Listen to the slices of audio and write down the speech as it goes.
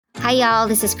Hi, y'all.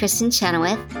 This is Kristen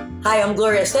Chenoweth. Hi, I'm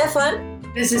Gloria Stefan.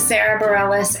 This is Sarah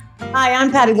Bareilles. Hi,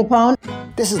 I'm Patty Lapone.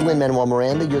 This is Lin-Manuel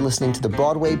Miranda. You're listening to the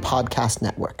Broadway Podcast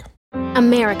Network.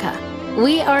 America.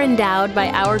 We are endowed by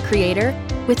our Creator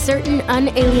with certain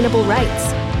unalienable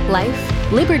rights: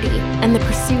 life, liberty, and the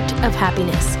pursuit of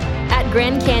happiness. At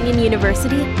Grand Canyon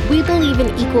University, we believe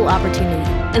in equal opportunity,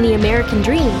 and the American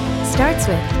dream starts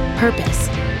with purpose.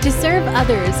 To serve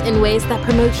others in ways that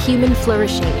promote human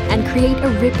flourishing and create a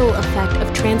ripple effect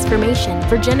of transformation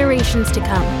for generations to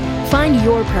come. Find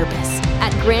your purpose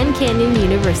at Grand Canyon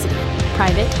University.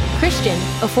 Private, Christian,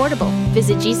 affordable.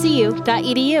 Visit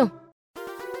gcu.edu.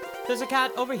 There's a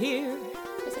cat over here.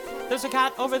 There's a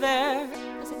cat over there.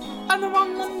 And the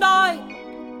wrong one died.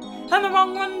 And the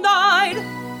wrong one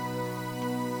died.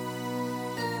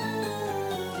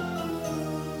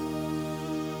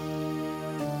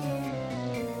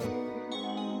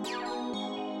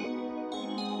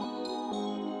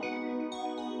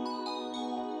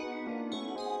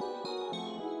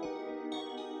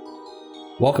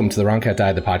 Welcome to The Wrong Cat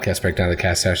Died, the podcast breakdown of the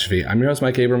catastrophe. I'm your host,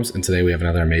 Mike Abrams, and today we have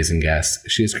another amazing guest.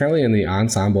 She is currently in the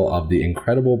ensemble of the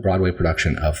incredible Broadway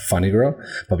production of Funny Girl,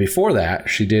 but before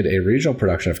that, she did a regional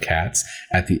production of Cats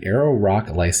at the Arrow Rock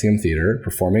Lyceum Theater,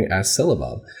 performing as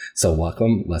Sillabub. So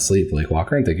welcome, Leslie Blake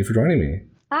Walker, and thank you for joining me.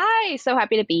 Hi, so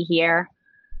happy to be here.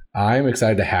 I'm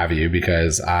excited to have you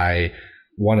because I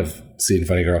have seen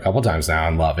Funny Girl a couple times now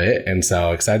and love it. And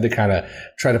so excited to kind of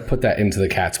try to put that into the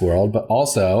Cats world. But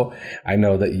also, I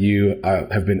know that you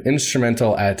have been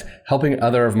instrumental at helping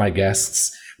other of my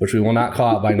guests, which we will not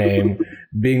call out by name,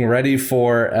 being ready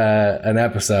for an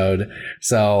episode.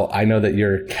 So I know that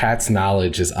your Cats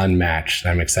knowledge is unmatched.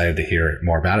 I'm excited to hear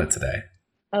more about it today.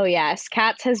 Oh, yes.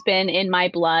 Cats has been in my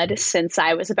blood since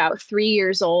I was about 3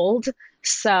 years old.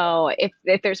 So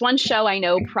if there's one show I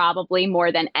know probably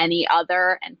more than any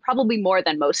other, and probably more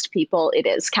than most people, it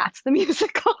is Cats the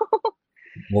Musical.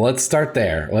 Well, let's start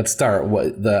there.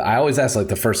 I always ask like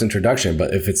the first introduction,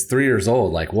 but if it's 3 years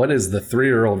old, like what is the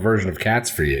 3-year-old version of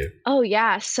Cats for you? Oh,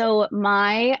 yeah. So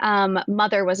my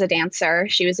mother was a dancer.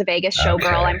 She was a Vegas showgirl.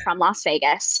 Okay. I'm from Las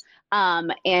Vegas.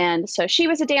 And so she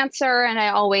was a dancer, and I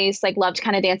always loved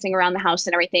kind of dancing around the house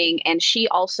and everything. And she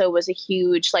also was a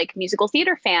huge musical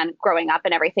theater fan growing up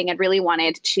and everything, and really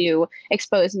wanted to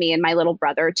expose me and my little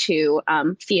brother to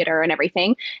theater and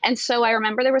everything. And so I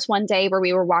remember there was one day where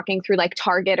we were walking through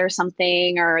Target or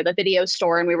something, or the video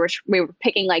store, and we were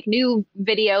picking new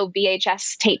video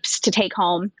VHS tapes to take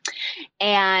home.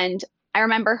 And I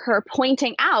remember her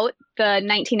pointing out the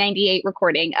 1998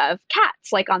 recording of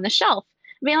Cats on the shelf.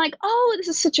 Being oh, this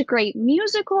is such a great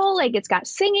musical. It's got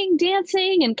singing,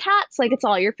 dancing, and cats. It's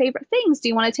all your favorite things. Do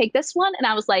you want to take this one? And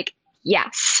I was like,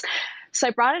 yes. So I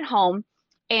brought it home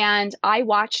and I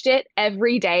watched it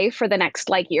every day for the next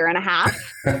year and a half.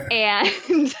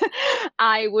 And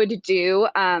I would do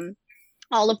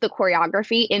all of the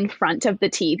choreography in front of the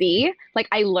TV.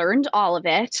 I learned all of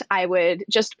it. I would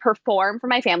just perform for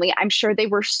my family. I'm sure they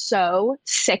were so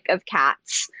sick of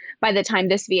Cats by the time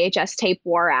this VHS tape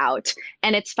wore out.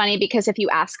 And it's funny because if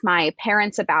you ask my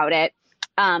parents about it,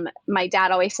 my dad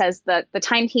always says that the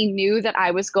time he knew that I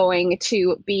was going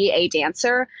to be a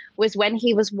dancer was when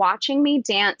he was watching me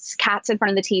dance Cats in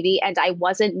front of the TV and I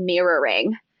wasn't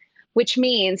mirroring. Which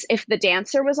means if the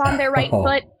dancer was on their right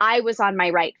foot, I was on my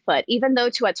right foot. Even though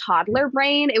to a toddler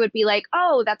brain, it would be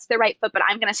oh, that's the right foot, but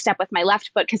I'm going to step with my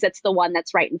left foot because it's the one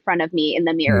that's right in front of me in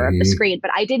the mirror of the screen.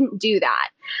 But I didn't do that.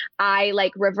 I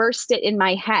reversed it in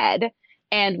my head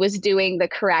and was doing the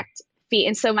correct feet.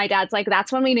 And so my dad's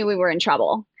that's when we knew we were in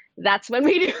trouble. That's when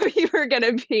we knew you were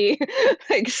going to be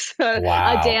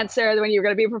a dancer, when you were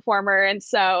going to be a performer. And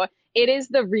so it is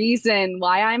the reason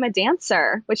why I'm a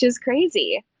dancer, which is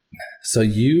crazy. So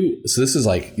this is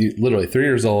you literally 3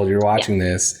 years old. You're watching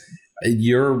this.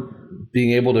 You're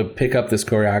being able to pick up this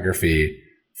choreography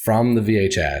from the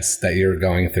VHS that you're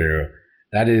going through.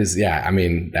 That is,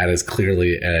 that is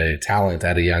clearly a talent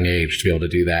at a young age to be able to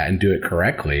do that and do it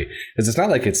correctly. Because it's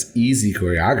not it's easy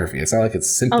choreography. It's not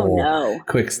it's simple,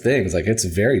 quick things. It's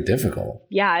very difficult.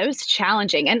 Yeah, it was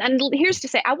challenging. And here's to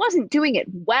say, I wasn't doing it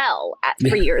well at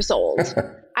 3 years old.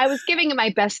 I was giving it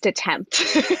my best attempt.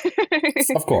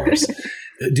 Of course.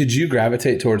 Did you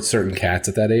gravitate towards certain Cats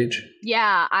at that age?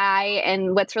 Yeah,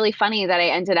 and what's really funny that I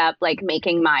ended up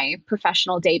making my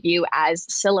professional debut as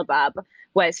Sillabub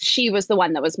she was the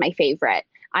one that was my favorite.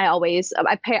 I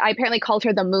apparently called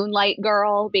her the Moonlight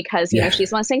Girl because, you know,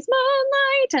 she's the one who sings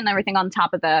Moonlight and everything on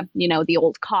top of the, you know, the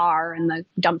old car and the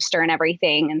dumpster and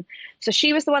everything. And so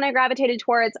she was the one I gravitated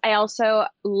towards. I also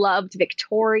loved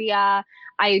Victoria.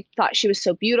 I thought she was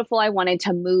so beautiful. I wanted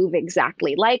to move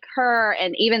exactly like her.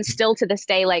 And even still to this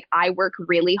day, like I work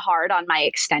really hard on my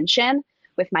extension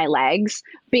with my legs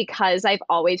because I've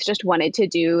always just wanted to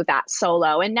do that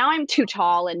solo. And now I'm too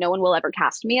tall and no one will ever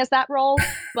cast me as that role,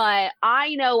 but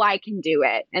I know I can do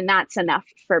it. And that's enough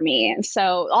for me. And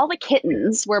so all the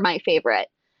kittens were my favorite.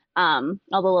 All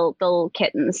the little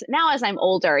kittens. Now, as I'm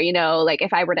older, you know, like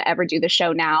if I were to ever do the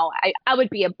show now, I would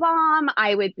be a bomb.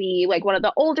 I would be like one of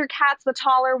the older cats, the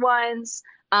taller ones.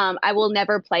 I will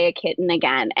never play a kitten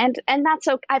again. And that's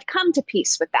okay. I've come to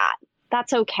peace with that.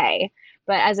 That's okay.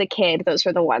 But as a kid, those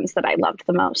were the ones that I loved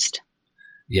the most.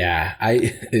 Yeah,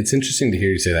 it's interesting to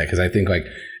hear you say that because I think like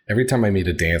every time I meet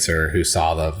a dancer who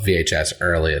saw the VHS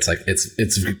early, it's like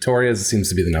it's Victoria's seems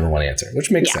to be the number one answer,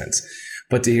 which makes sense.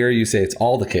 But to hear you say it's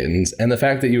all the kittens and the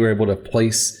fact that you were able to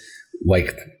place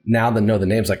like now that know the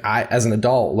names, like I as an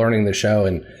adult learning the show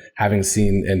and having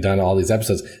seen and done all these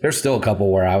episodes, there's still a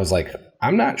couple where I was like,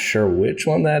 I'm not sure which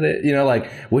one that is, you know,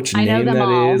 like which name that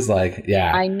all is. Like,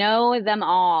 yeah, I know them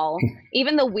all,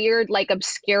 even the weird, like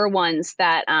obscure ones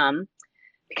that,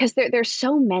 because there's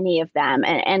so many of them.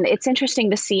 And it's interesting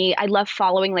to see. I love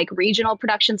following like regional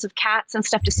productions of cats and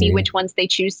stuff to see which ones they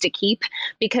choose to keep,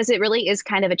 because it really is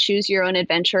kind of a choose your own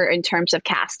adventure in terms of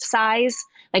cast size.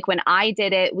 Like when I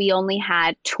did it, we only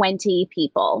had 20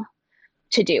 people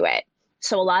to do it.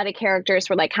 So a lot of characters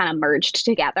were like kind of merged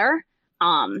together.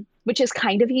 Which is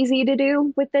kind of easy to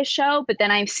do with this show. But then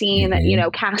I've seen, you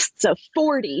know, casts of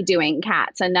 40 doing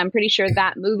cats. And I'm pretty sure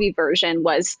that movie version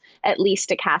was at least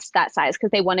a cast that size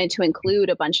because they wanted to include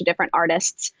a bunch of different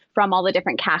artists from all the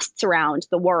different casts around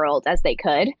the world as they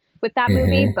could with that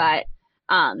movie. But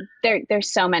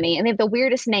there's so many and they have the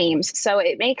weirdest names. So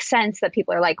it makes sense that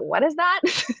people are like, what is that?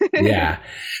 Yeah.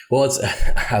 Well,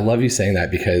 I love you saying that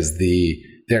because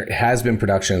there has been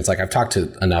productions, like I've talked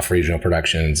to enough regional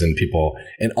productions and people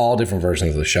in all different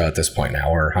versions of the show at this point now.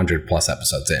 We're 100 plus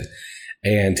episodes in.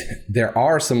 And there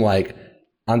are some like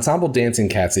ensemble dancing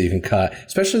cats that you can cut,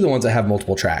 especially the ones that have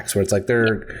multiple tracks where it's like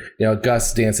they're, you know,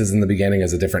 Gus dances in the beginning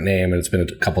as a different name and it's been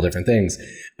a couple different things.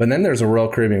 But then there's a Royal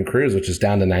Caribbean Cruise, which is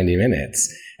down to 90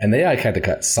 minutes and they like had to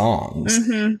cut songs.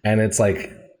 And it's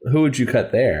like, who would you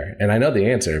cut there? And I know the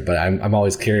answer, but I'm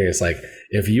always curious, like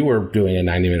if you were doing a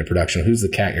 90-minute production, who's the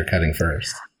cat you're cutting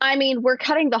first? I mean, we're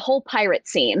cutting the whole pirate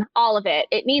scene, all of it.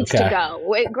 It needs to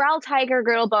go. Growl Tiger,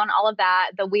 Girdlebone, all of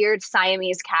that, the weird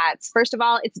Siamese cats. First of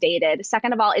all, it's dated.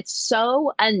 Second of all, it's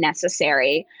so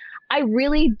unnecessary. I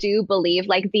really do believe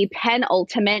like the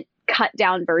penultimate cut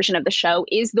down version of the show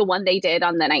is the one they did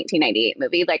on the 1998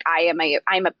 movie. Like I'm a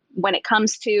when it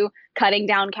comes to cutting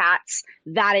down cats,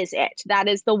 that is it. That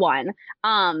is the one.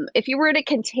 If you were to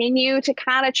continue to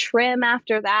kind of trim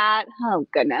after that, oh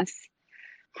goodness.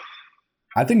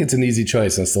 I think it's an easy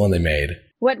choice. That's the one they made.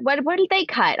 What did they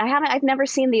cut? I've never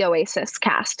seen the Oasis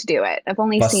cast do it. I've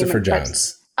only seen Buster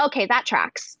Jones. Okay, that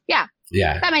tracks. Yeah.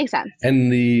 Yeah. That makes sense.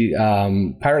 And the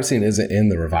pirate scene isn't in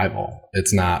the revival.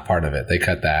 It's not part of it. They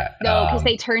cut that. No, because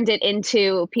they turned it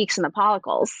into Peaks and the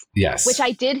Pollicles. Yes. Which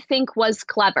I did think was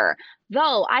clever.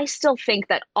 Though I still think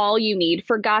that all you need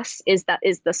for Gus is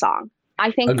the song.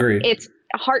 I think it's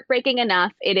heartbreaking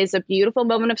enough. It is a beautiful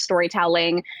moment of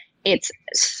storytelling. It's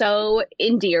so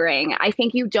endearing. I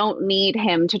think you don't need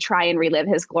him to try and relive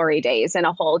his glory days in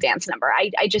a whole dance number.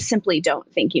 I just simply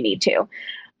don't think you need to.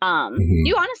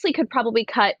 You honestly could probably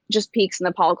cut just Peaks and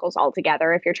the Pollicles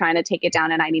altogether if you're trying to take it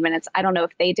down to 90 minutes. I don't know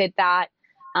if they did that.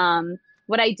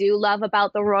 What I do love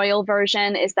about the Royal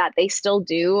version is that they still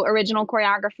do original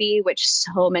choreography, which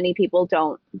so many people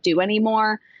don't do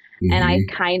anymore. And I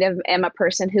kind of am a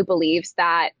person who believes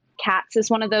that Cats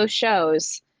is one of those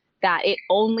shows that it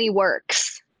only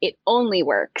works. It only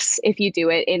works if you do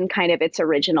it in kind of its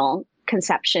original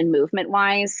conception movement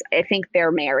wise. I think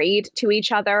they're married to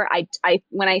each other. I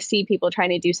when I see people trying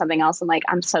to do something else, I'm like,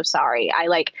 I'm so sorry. I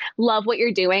like love what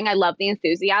you're doing. I love the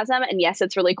enthusiasm. And yes,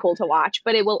 it's really cool to watch,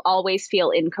 but it will always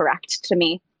feel incorrect to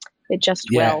me. It just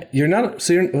will. You're not.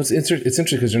 So it's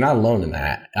interesting because you're not alone in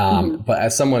that. But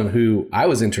as someone who I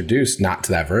was introduced not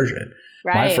to that version,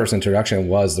 my first introduction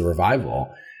was the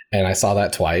revival. And I saw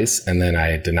that twice, and then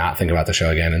I did not think about the show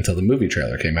again until the movie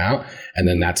trailer came out. And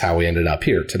then that's how we ended up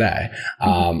here today.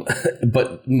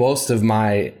 But most of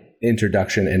my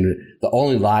introduction and the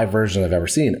only live version I've ever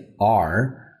seen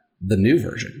are the new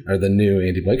version, or the new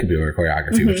Andy Blakemore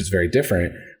choreography, which is very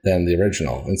different than the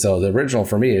original. And so the original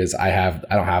for me is I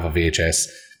don't have a VHS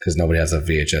because nobody has a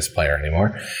VHS player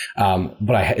anymore.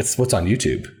 But it's what's on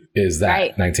YouTube is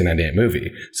that 1998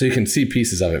 movie. So you can see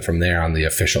pieces of it from there on the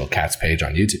official Cats page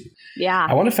on YouTube. Yeah.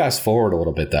 I want to fast forward a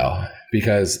little bit, though,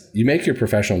 because you make your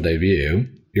professional debut.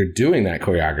 You're doing that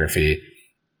choreography.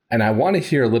 And I want to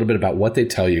hear a little bit about what they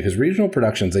tell you, because regional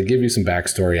productions, they give you some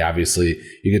backstory. Obviously,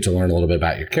 you get to learn a little bit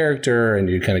about your character and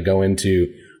you kind of go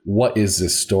into what is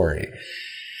this story.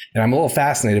 And I'm a little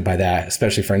fascinated by that,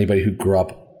 especially for anybody who grew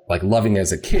up like loving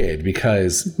as a kid,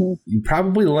 because you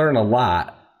probably learn a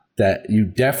lot that you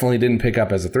definitely didn't pick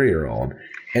up as a 3-year-old.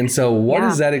 And so what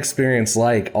is that experience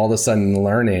like, all of a sudden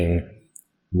learning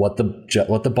what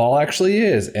the ball actually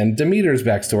is, and Demeter's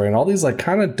backstory, and all these like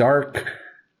kind of dark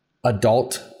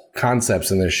adult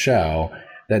concepts in this show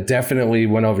that definitely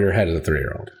went over your head as a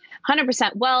 3-year-old?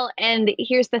 100%. Well, and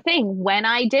here's the thing. When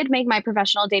I did make my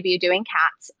professional debut doing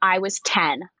Cats, I was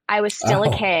 10. I was still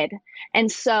a kid.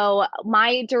 And so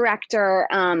my director,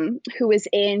 who was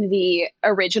in the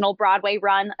original Broadway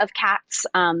run of Cats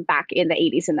back in the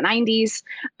 80s and the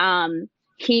 90s,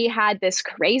 he had this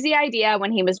crazy idea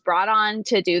when he was brought on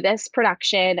to do this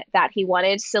production that he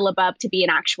wanted Sillabub to be an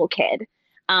actual kid.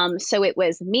 So it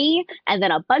was me and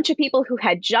then a bunch of people who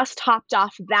had just hopped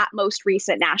off that most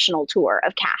recent national tour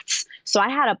of Cats. So I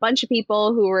had a bunch of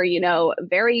people who were,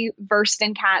 very versed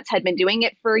in Cats, had been doing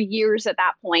it for years at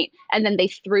that point, and then they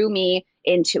threw me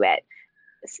into it.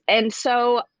 And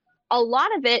so a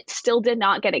lot of it still did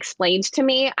not get explained to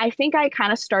me. I think I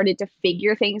kind of started to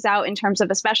figure things out in terms of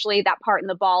especially that part in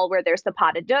the ball where there's the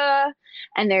pas de deux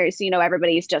and there's,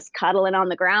 everybody's just cuddling on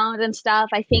the ground and stuff.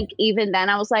 I think even then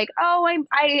I was like, oh,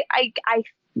 I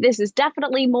this is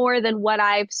definitely more than what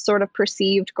I've sort of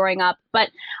perceived growing up.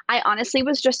 But I honestly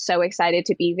was just so excited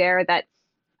to be there that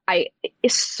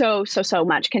so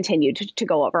much continued to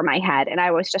go over my head. And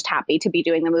I was just happy to be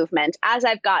doing the movement as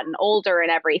I've gotten older and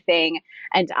everything.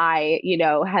 And I,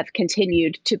 have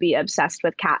continued to be obsessed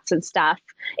with Cats and stuff.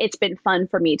 It's been fun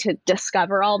for me to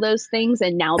discover all those things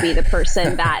and now be the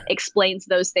person that explains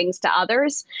those things to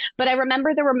others. But I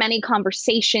remember there were many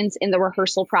conversations in the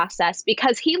rehearsal process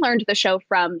because he learned the show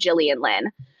from Gillian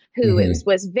Lynn, who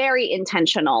was very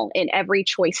intentional in every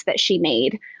choice that she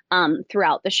made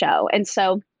throughout the show. And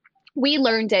so we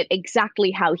learned it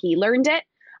exactly how he learned it.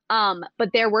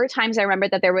 But there were times I remember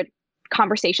that there were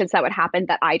conversations that would happen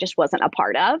that I just wasn't a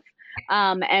part of.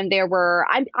 And there were,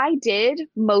 I did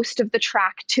most of the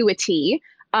track to a T.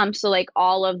 So like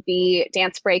all of the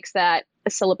dance breaks that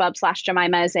Sillabub /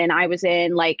 Jemima is in, I was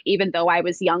in, like, even though I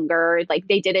was younger, like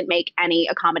they didn't make any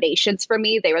accommodations for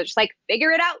me. They were just like,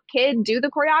 figure it out, kid, do the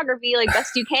choreography like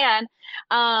best you can.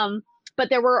 But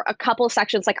there were a couple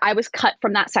sections, like I was cut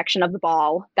from that section of the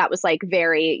ball that was like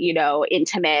very,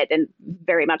 intimate and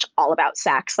very much all about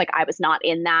sex. Like I was not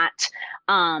in that.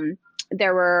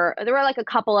 There were like a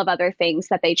couple of other things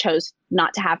that they chose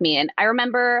not to have me in. I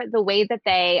remember the way that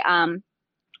they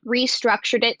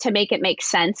restructured it to make it make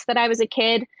sense that I was a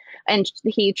kid. And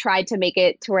he tried to make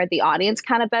it to where the audience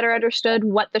kind of better understood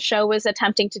what the show was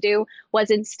attempting to do,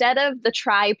 was instead of the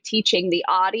tribe teaching the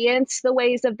audience the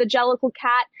ways of the Jellicle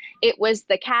Cat, it was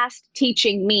the cast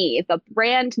teaching me, the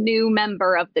brand new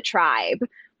member of the tribe,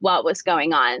 what was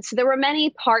going on. So there were many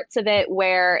parts of it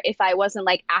where if I wasn't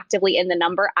like actively in the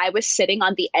number, I was sitting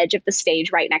on the edge of the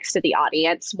stage right next to the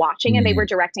audience watching, and they were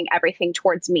directing everything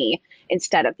towards me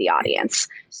instead of the audience.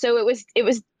 So it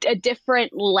was a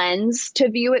different lens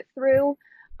to view it through.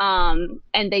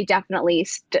 And they definitely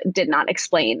did not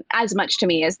explain as much to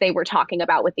me as they were talking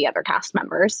about with the other cast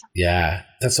members. Yeah,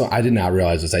 that's what I did not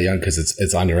realize was that young, because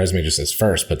it's on your resume just as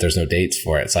first, but there's no dates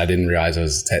for it. So I didn't realize it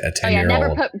was a 10-year-old.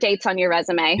 Never put dates on your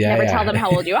resume. Never tell them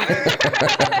how old you are.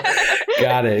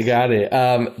 Got it.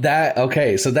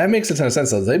 Okay, so that makes a ton of sense.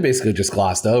 So they basically just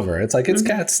glossed over. It's like, it's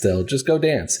Cats still, just go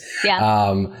dance.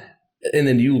 Yeah. And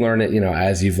then you learn it,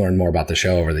 as you've learned more about the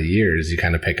show over the years, you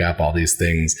kind of pick up all these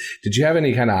things. Did you have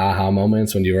any kind of aha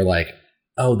moments when you were like,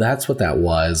 oh, that's what that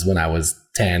was when I was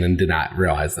 10 and did not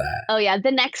realize that? Oh, yeah. The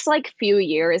next few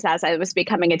years as I was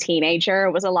becoming a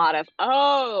teenager was a lot of,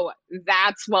 oh,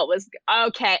 that's what was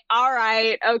okay. All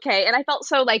right. Okay. And I felt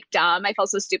so dumb. I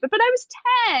felt so stupid, but I was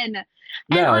 10.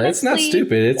 No, honestly, it's not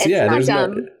stupid. It's not there's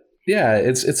dumb.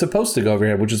 It's supposed to go over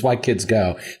here, which is why kids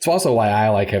go. It's also why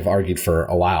I have argued for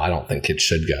a while. I don't think kids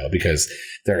should go because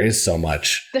there is so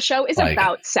much. The show is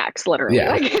about sex, literally.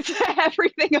 Yeah.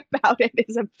 Everything about it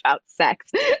is about sex.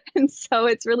 And so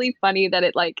it's really funny that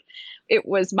it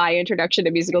was my introduction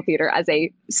to musical theater as a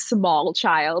small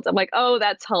child. I'm like, oh,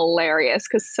 that's hilarious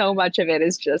because so much of it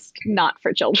is just not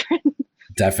for children.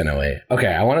 Definitely. Okay,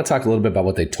 I want to talk a little bit about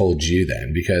what they told you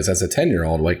then, because as a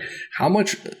 10-year-old, how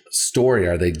much story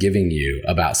are they giving you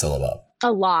about Sillabub?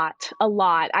 A lot, a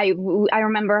lot. I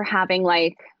remember having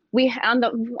like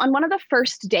on one of the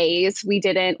first days we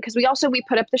didn't, because we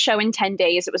put up the show in 10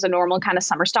 days. It was a normal kind of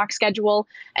summer stock schedule.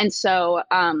 And so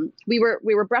we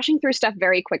were brushing through stuff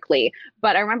very quickly.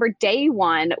 But I remember day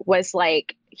one was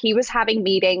like he was having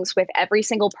meetings with every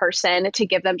single person to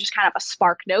give them just kind of a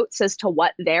spark notes as to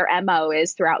what their MO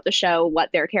is throughout the show, what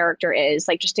their character is,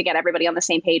 like just to get everybody on the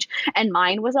same page. And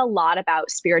mine was a lot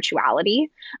about spirituality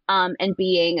and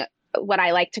being what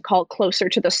I like to call closer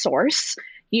to the source.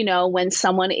 You know, when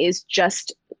someone is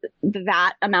just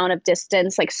that amount of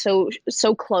distance, like so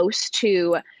close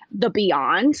to the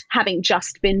beyond, having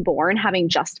just been born, having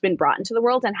just been brought into the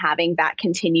world, and having that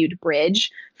continued bridge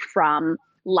from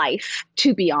life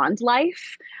to beyond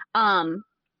life.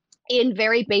 In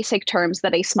very basic terms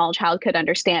that a small child could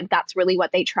understand, that's really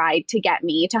what they tried to get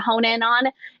me to hone in on,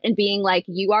 and being like,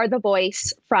 you are the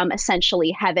voice from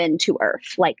essentially heaven to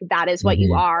earth. Like that is what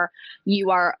you are.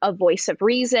 You are a voice of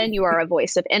reason. You are a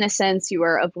voice of innocence. You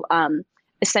are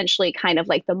essentially kind of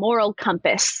like the moral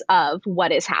compass of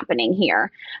what is happening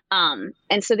here.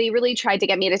 And so they really tried to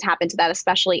get me to tap into that,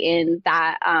 especially in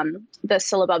that the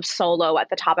Sillabub solo at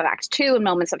the top of Act 2 in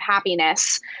Moments of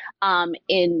Happiness,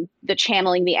 in the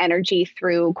channeling the energy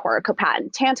through Coracopat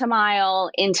and Tantamile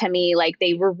into me. Like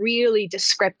they were really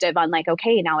descriptive on like,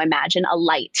 okay, now imagine a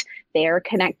light. They're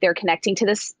connecting to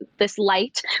this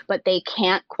light, but they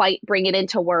can't quite bring it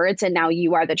into words. And now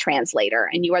you are the translator,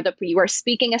 and you are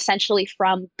speaking essentially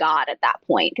from God at that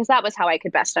point, because that was how I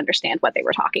could best understand what they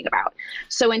were talking about.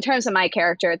 So in terms of my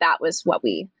character, that was what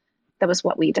we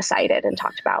decided and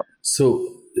talked about. So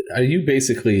are you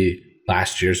basically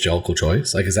last year's Jellicle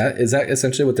choice? Like, is that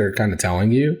essentially what they're kind of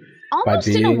telling you? Almost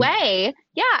in a way.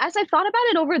 Yeah. As I thought about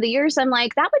it over the years, I'm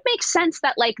like, that would make sense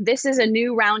that like this is a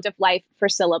new round of life for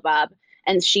Sillabub,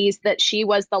 and she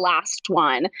was the last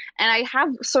one. And I have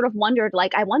sort of wondered,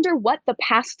 like, I wonder what the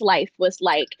past life was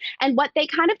like. And what they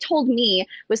kind of told me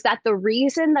was that the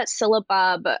reason that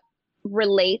Sillabub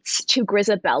relates to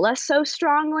Grisabella so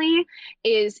strongly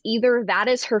is either that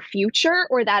is her future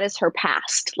or that is her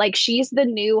past. Like she's the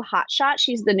new hotshot,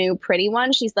 she's the new pretty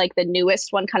one, she's like the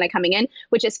newest one kind of coming in,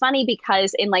 which is funny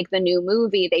because in like the new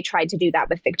movie they tried to do that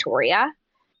with Victoria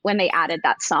when they added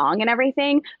that song and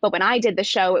everything. But when I did the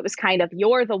show, it was kind of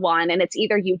you're the one, and it's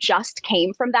either you just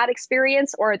came from that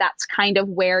experience or that's kind of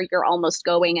where you're almost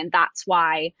going, and that's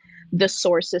why the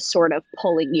source is sort of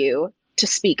pulling you to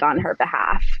speak on her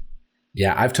behalf.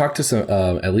 Yeah, I've talked to some,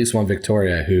 at least one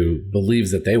Victoria who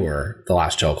believes that they were the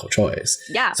last Jellicle choice.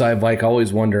 Yeah. So I've like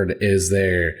always wondered, is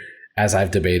there, as I've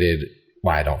debated,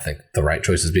 why I don't think the right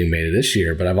choice is being made this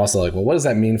year, but I've also like, well, what does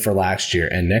that mean for last year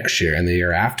and next year and the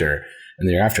year after and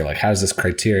the year after? Like, how is this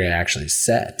criteria actually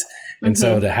set? And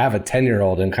so to have a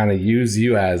 10-year-old and kind of use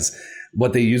you as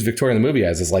what they use Victoria in the movie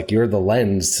as is like you're the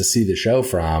lens to see the show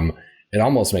from, it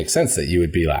almost makes sense that you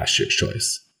would be last year's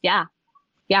choice. Yeah.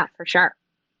 Yeah, for sure.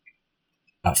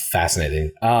 Fascinating.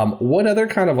 What other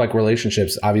kind of like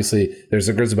relationships? Obviously, there's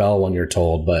a Grisabella one you're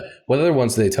told, but what other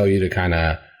ones do they tell you to kind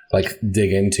of like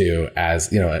dig into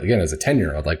as, you know, again, as a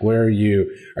 10-year-old? Like, where are you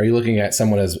looking at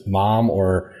someone as mom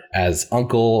or as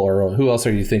uncle, or who else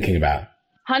are you thinking about?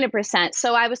 100%.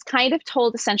 So I was kind of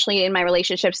told essentially in my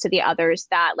relationships to the others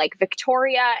that like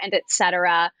Victoria and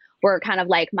etc. were kind of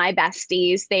like my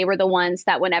besties. They were the ones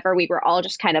that whenever we were all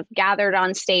just kind of gathered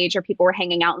on stage or people were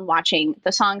hanging out and watching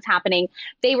the songs happening,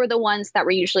 they were the ones that were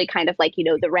usually kind of like, you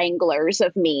know, the wranglers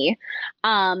of me.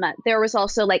 There was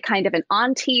also like kind of an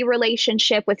auntie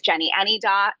relationship with Jenny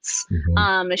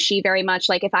Anydots. She very much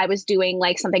like if I was doing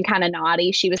like something kind of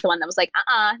naughty, she was the one that was like,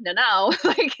 no,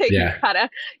 like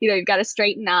you've gotta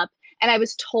straighten up. And I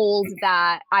was told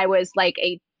that I was like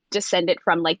a descendant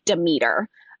from like Demeter.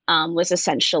 Was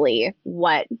essentially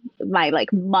what my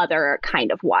like mother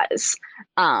kind of was.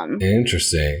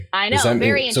 Interesting. I know,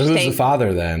 very interesting. So who's the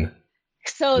father then?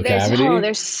 So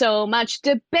there's so much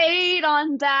debate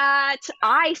on that.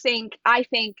 I think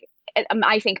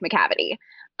Macavity.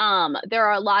 There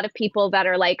are a lot of people that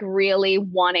are like really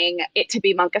wanting it to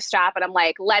be Munkustrap, and I'm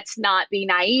like, let's not be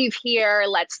naive here.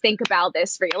 Let's think about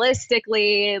this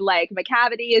realistically. Like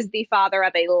Macavity is the father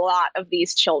of a lot of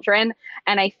these children.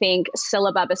 And I think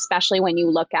Sillabub, especially when you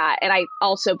look at, and I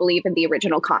also believe in the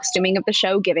original costuming of the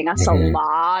show, giving us a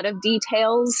lot of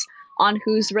details on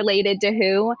who's related to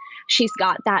who. She's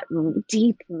got that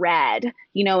deep red,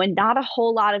 you know, and not a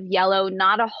whole lot of yellow,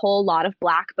 not a whole lot of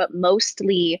black, but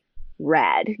mostly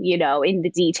red, you know, in the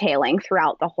detailing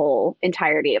throughout the whole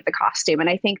entirety of the costume.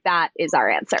 And I think that is our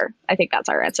answer. I think that's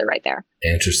our answer right there.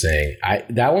 Interesting.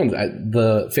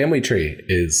 The family tree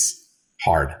is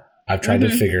hard. I've tried to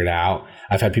figure it out.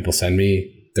 I've had people send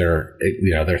me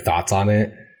their thoughts on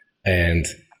it, and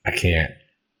I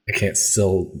can't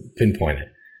still pinpoint it.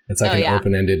 It's like an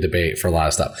open-ended debate for a lot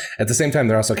of stuff. At the same time,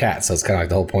 they're also cats, so it's kind of like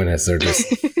the whole point is they're just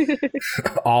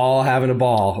all having a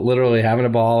ball, literally having a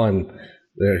ball, and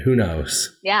who knows?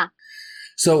 Yeah.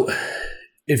 So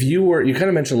if you kind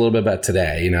of mentioned a little bit about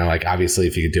today, like obviously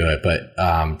if you could do it,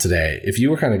 but today, if you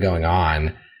were kind of going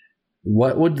on,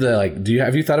 what would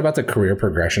have you thought about the career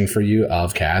progression for you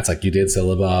of cats? Like you did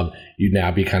Sillabub, you'd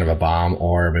now be kind of a Bomb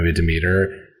or maybe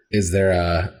Demeter. Is there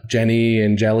a Jenny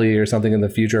and Jelly or something in the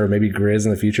future, or maybe Grizz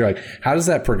in the future? Like, how does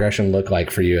that progression look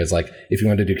like for you as like, if you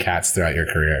wanted to do cats throughout your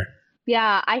career?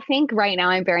 Yeah, I think right now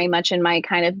I'm very much in my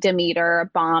kind of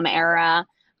Demeter Bomb era.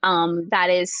 That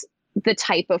is the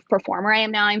type of performer I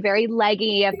am now. I'm very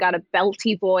leggy. I've got a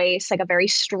belty voice, like a very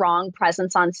strong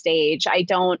presence on stage. I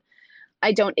don't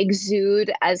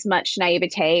exude as much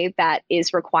naivete that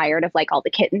is required of like all the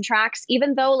kitten tracks,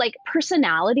 even though like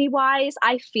personality wise,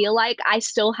 I feel like I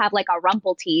still have like a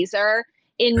rumple teaser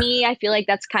in me. I feel like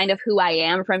that's kind of who I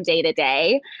am from day to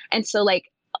day. And so like,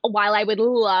 while I would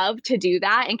love to do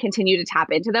that and continue to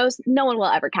tap into those, no one will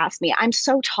ever cast me. I'm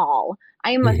so tall.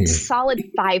 I am a solid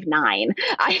 5'9".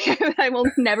 I will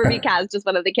never be cast as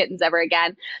one of the kittens ever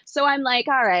again. So I'm like,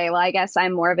 all right, well, I guess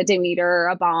I'm more of a Demeter,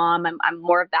 a Bomb. I'm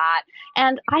more of that.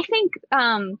 And I think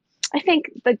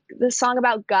the song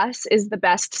about Gus is the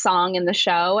best song in the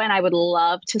show, and I would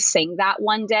love to sing that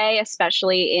one day,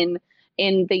 especially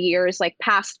in the years like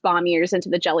past Bomb years into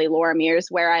the Jelly Lorem years,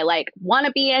 where I like want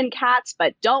to be in cats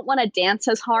but don't want to dance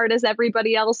as hard as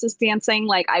everybody else is dancing.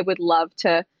 Like I would love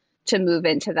to move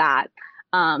into that.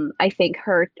 I think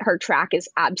her track is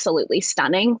absolutely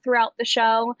stunning throughout the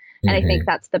show. And I think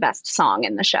that's the best song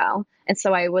in the show. And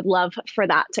so I would love for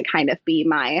that to kind of be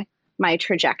my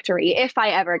trajectory if I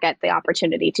ever get the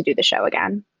opportunity to do the show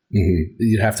again.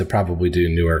 You'd have to probably do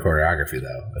newer choreography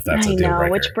though, if that's a deal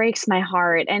breaker. Which breaks my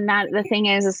heart. And that the thing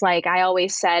is like I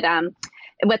always said,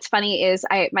 what's funny is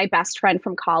my best friend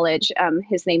from college,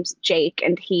 his name's Jake,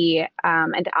 and he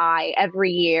and I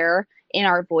every year in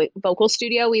our vocal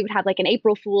studio, we would have like an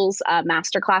April Fool's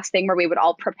masterclass thing where we would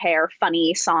all prepare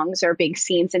funny songs or big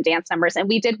scenes and dance numbers. And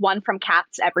we did one from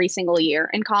Cats every single year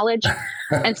in college.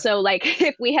 And so like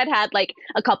if we had like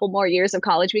a couple more years of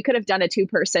college, we could have done a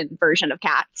 2-person version of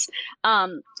Cats.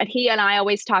 And he and I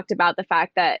always talked about the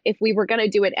fact that if we were going to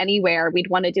do it anywhere, we'd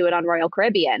want to do it on Royal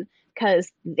Caribbean because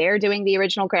they're doing the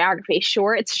original choreography.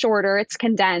 Sure, it's shorter, it's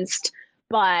condensed,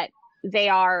 but they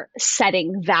are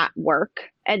setting that work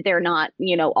and they're not,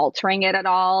 altering it at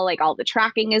all. Like all the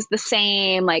tracking is the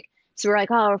same. Like, so we're like,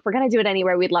 oh, if we're going to do it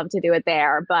anywhere, we'd love to do it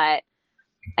there, but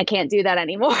I can't do that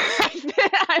anymore.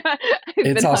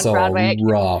 It's also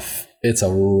rough. It's a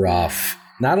rough,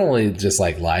 not only just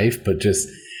like life, but just,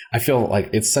 I feel like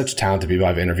it's such talented people.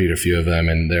 I've interviewed a few of them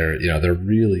and they're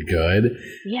really good.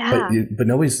 Yeah. But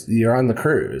you're on the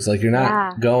cruise. Like you're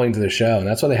not going to the show. And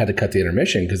that's why they had to cut the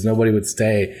intermission because nobody would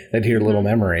stay. They'd hear Little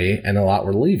Memory and a lot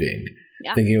were leaving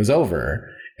thinking it was over.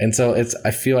 And so I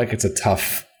feel like it's a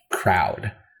tough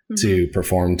crowd to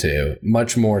perform to,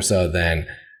 much more so than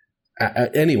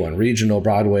anyone, regional,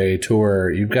 Broadway, tour.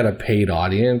 You've got a paid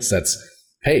audience that's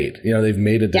paid. They've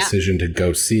made a decision to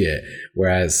go see it.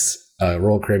 Whereas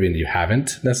Royal Caribbean, you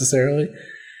haven't necessarily.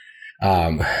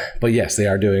 But yes, they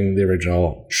are doing the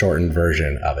original shortened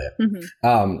version of it.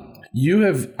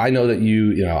 I know that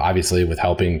you obviously with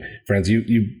helping friends,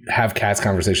 you have cats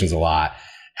conversations a lot.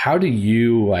 How do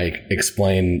you like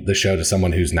explain the show to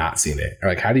someone who's not seen it? Or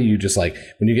like, how do you just like,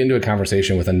 when you get into a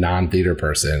conversation with a non-theater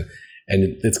person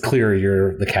and it's clear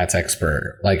you're the Cats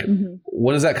expert, like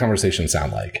what does that conversation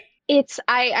sound like?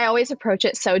 I always approach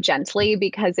it so gently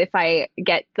because if I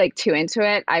get like too into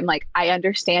it, I'm like, I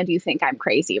understand you think I'm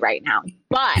crazy right now,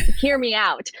 but hear me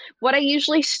out. What I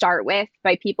usually start with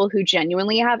by people who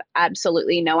genuinely have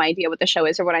absolutely no idea what the show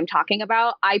is or what I'm talking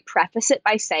about, I preface it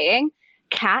by saying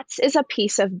Cats is a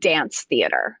piece of dance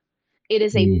theater. It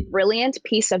is a brilliant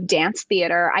piece of dance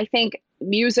theater. I think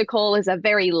musical is a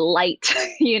very light,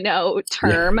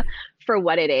 term. For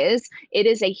what it is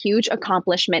a huge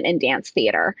accomplishment in dance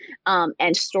theater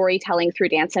and storytelling through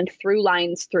dance and through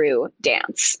lines through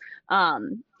dance.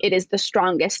 It is the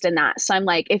strongest in that. So I'm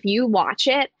like, if you watch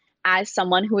it as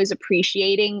someone who is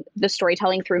appreciating the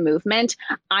storytelling through movement,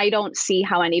 I don't see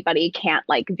how anybody can't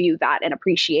like view that and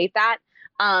appreciate that.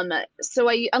 So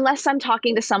unless I'm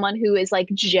talking to someone who is like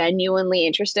genuinely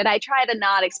interested, I try to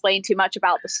not explain too much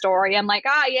about the story. I'm like,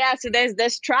 so there's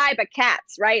this tribe of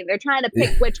cats, right? They're trying to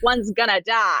pick which one's gonna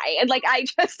die. And like, I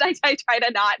try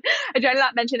to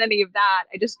not mention any of that.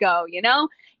 I just go,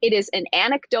 it is an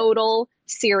anecdotal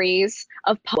series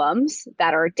of poems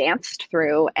that are danced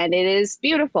through, and it is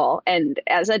beautiful. And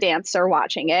as a dancer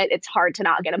watching it, it's hard to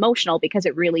not get emotional because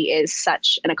it really is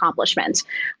such an accomplishment.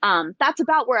 That's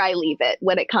about where I leave it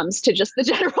when it comes to just the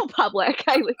general public.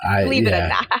 I leave it at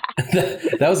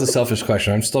that. That was a selfish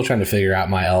question. I'm still trying to figure out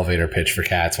my elevator pitch for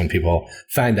Cats when people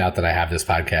find out that I have this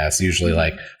podcast, usually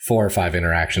like 4 or 5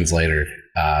 interactions later,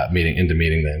 meeting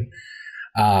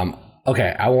them.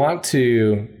 Okay, I want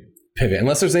to pivot.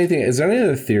 Unless there's anything, is there any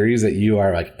other theories that you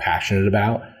are like passionate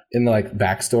about in the like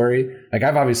backstory? Like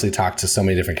I've obviously talked to so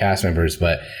many different cast members,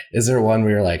 but is there one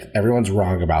where you're like, everyone's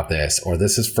wrong about this, or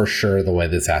this is for sure the way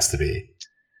this has to be?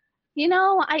 You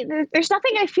know, there's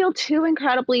nothing I feel too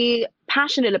incredibly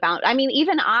passionate about. I mean,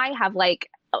 even I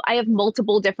have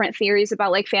multiple different theories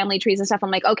about like family trees and stuff.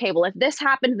 I'm like, okay, well, if this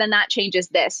happened, then that changes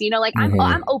this. You know, like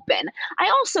I'm open. I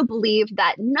also believe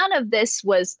that none of this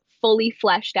was fully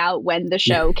fleshed out when the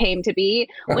show came to be.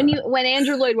 When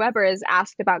Andrew Lloyd Webber is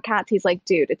asked about Cats, he's like,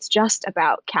 dude, it's just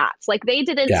about cats. Like they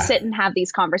didn't sit and have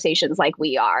these conversations like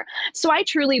we are. So I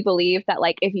truly believe that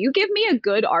like if you give me a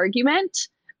good argument,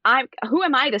 who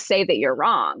am I to say that you're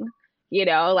wrong? You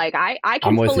know, like I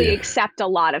can fully accept a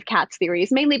lot of Cats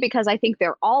theories, mainly because I think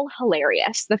they're all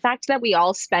hilarious. The fact that we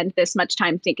all spend this much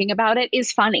time thinking about it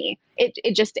is funny.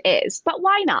 It just is. But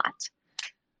why not?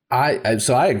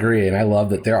 So I agree, and I love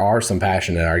that there are some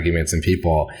passionate arguments in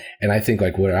people, and I think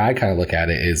like what I kind of look at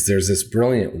it is there's this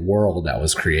brilliant world that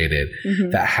was created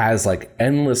that has like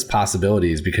endless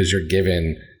possibilities because you're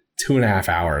given 2.5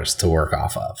 hours to work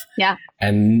off of. Yeah.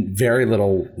 And very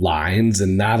little lines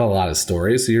and not a lot of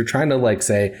stories. So you're trying to like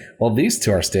say, well, these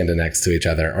two are standing next to each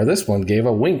other, or this one gave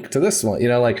a wink to this one, you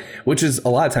know, like, which is a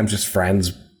lot of times just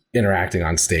friends interacting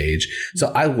on stage.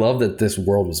 So I love that this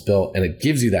world was built and it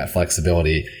gives you that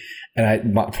flexibility.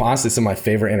 And honestly, some of my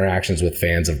favorite interactions with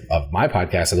fans of my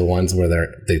podcast are the ones where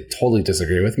they totally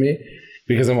disagree with me,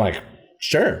 because I'm like,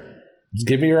 sure, just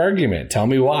give me your argument. Tell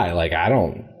me why. Like,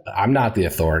 I'm not the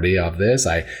authority of this.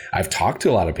 I've talked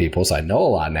to a lot of people, so I know a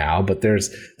lot now, but the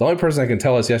only person that can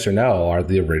tell us yes or no are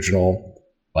the original,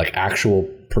 like actual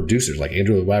producers, like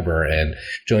Andrew Webber and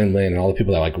Gillian Lynn and all the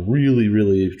people that like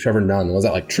really, Trevor Nunn, the ones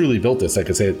that like truly built this. I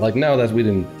could say like, no, we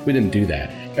didn't do that.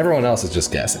 Everyone else is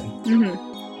just guessing.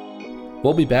 Mm-hmm.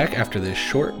 We'll be back after this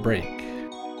short break.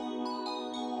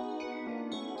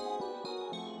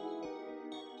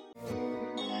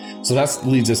 So that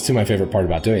leads us to my favorite part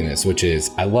about doing this, which is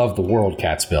I love the world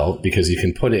Cats built because you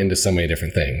can put it into so many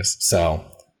different things. So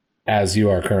as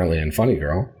you are currently in Funny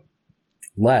Girl,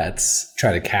 let's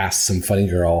try to cast some Funny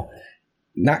Girl,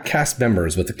 not cast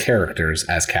members, but the characters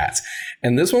as cats.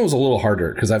 And this one was a little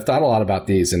harder because I've thought a lot about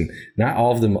these and not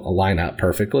all of them line up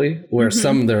perfectly, where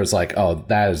some there's like, oh,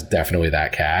 that is definitely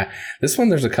that cat. This one,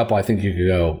 there's a couple I think you could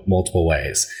go multiple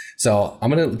ways. So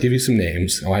I'm going to give you some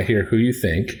names. I want to hear who you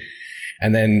think.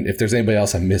 And then if there's anybody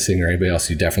else I'm missing or anybody else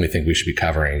you definitely think we should be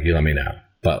covering, you let me know.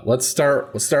 But let's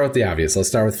start with the obvious. Let's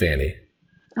start with Fanny.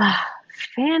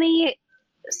 Fanny.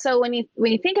 So when you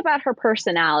think about her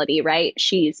personality, right?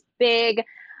 She's big,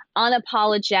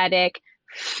 unapologetic,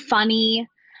 funny,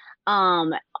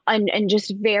 and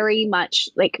just very much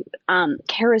like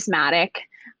charismatic.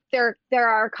 There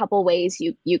are a couple ways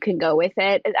you can go with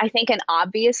it. I think an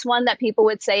obvious one that people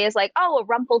would say is like, oh, a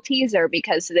Rumple teaser,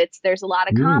 because there's a lot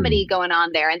of comedy going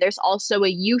on there, and there's also a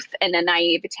youth and a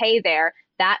naivete there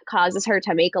that causes her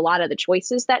to make a lot of the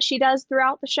choices that she does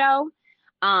throughout the show.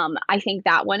 I think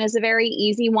that one is a very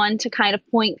easy one to kind of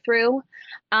point through.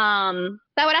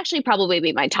 That would actually probably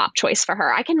be my top choice for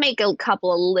her. I can make a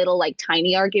couple of little like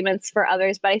tiny arguments for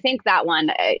others, but I think that one,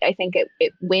 I think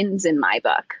it wins in my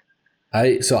book.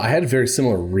 So I had very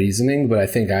similar reasoning, but I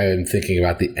think I am thinking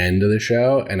about the end of the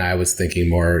show, and I was thinking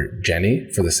more Jenny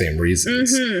for the same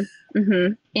reasons.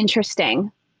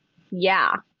 Interesting.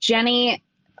 Yeah. Jenny,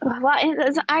 well,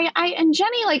 and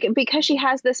Jenny, like, because she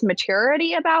has this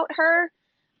maturity about her,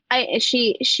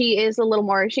 she is a little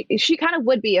more, she kind of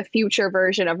would be a future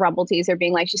version of Rumple Teaser,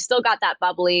 being like, she's still got that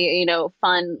bubbly,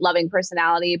 fun, loving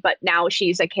personality, but now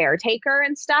she's a caretaker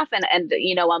and stuff, and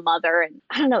a mother. And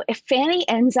I don't know, if Fanny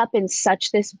ends up in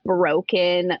such this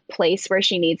broken place where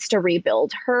she needs to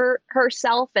rebuild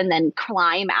herself and then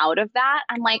climb out of that,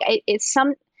 I'm like,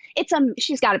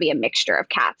 she's got to be a mixture of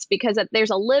cats, because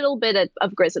there's a little bit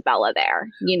of Grisabella there,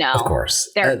 Of course.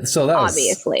 So that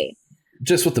obviously.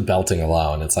 Just with the belting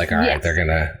alone, it's like, all right, they're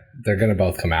gonna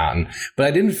both come out. But I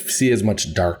didn't see as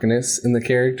much darkness in the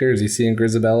character as you see in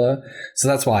Grisabella, so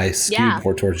that's why I skewed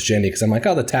more towards Jenny, because I'm like,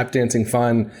 oh, the tap dancing,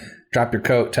 fun, drop your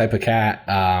coat type of cat.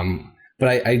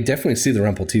 But I definitely see the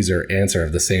Rumple Teaser answer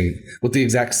of the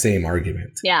exact same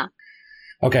argument. Yeah.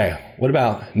 Okay, what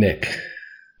about Nick?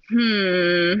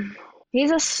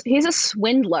 He's a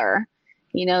swindler.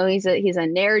 He's a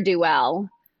ne'er-do-well.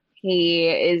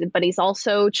 But he's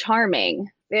also charming.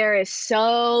 There is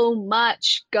so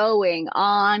much going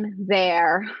on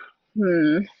there.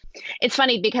 It's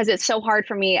funny because it's so hard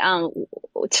for me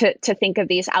to think of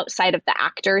these outside of the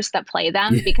actors that play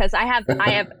them, because I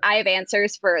have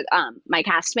answers for my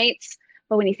castmates,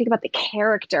 but when you think about the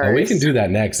characters, we can do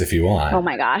that next if you want. Oh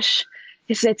my gosh,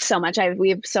 it's so much.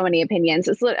 We have so many opinions.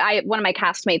 One of my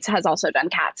castmates has also done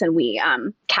Cats, and we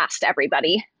cast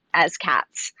everybody as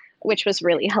Cats, which was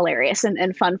really hilarious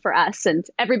and fun for us. And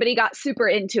everybody got super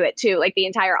into it too. Like the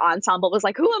entire ensemble was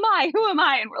like, who am I? Who am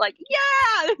I? And we're like,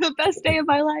 yeah, the best day of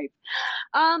my life.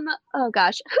 Oh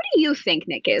gosh. Who do you think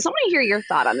Nick is? I want to hear your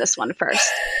thought on this one first.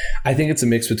 I think it's a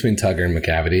mix between Tugger and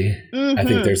McCavity. I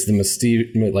think there's the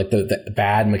the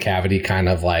bad McCavity kind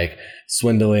of like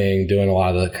swindling, doing a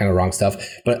lot of the kind of wrong stuff.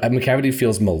 But McCavity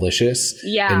feels malicious.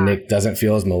 Yeah. And Nick doesn't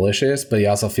feel as malicious, but he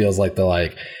also feels like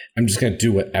I'm just going to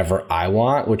do whatever I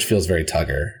want, which feels very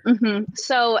Tugger.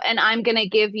 So, and I'm going to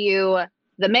give you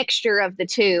the mixture of the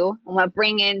two. I'm going to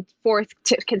bring in forth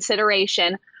to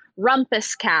consideration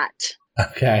Rumpus Cat.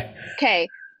 Okay.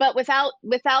 But without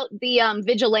the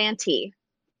vigilante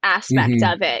aspect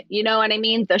of it. You know what I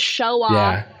mean? The show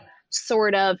off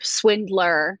sort of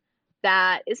swindler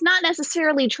that is not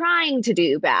necessarily trying to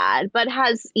do bad, but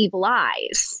has evil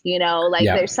eyes,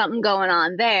 there's something going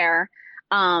on there.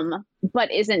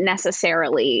 But isn't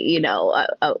necessarily, a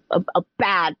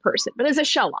bad person, but is a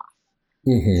show off.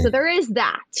 So there is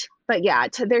that. But yeah,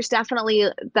 there's definitely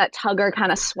that Tugger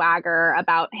kind of swagger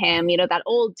about him, that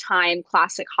old time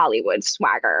classic Hollywood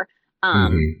swagger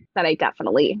that I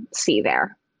definitely see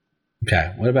there.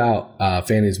 Okay. What about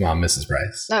Fanny's mom, Mrs.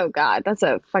 Bryce? Oh, God. That's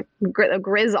a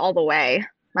Grizz all the way.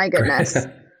 My goodness.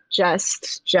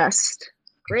 just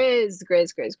Grizz.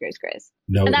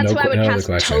 No, and that's who I would cast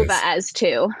questions. Tova as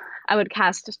too. I would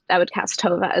cast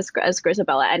Tova as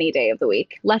Grizabella any day of the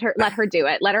week. Let her do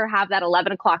it. Let her have that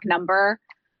 11 o'clock number.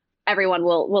 Everyone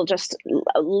will just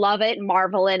love it,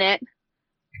 marvel in it.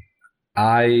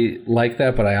 I like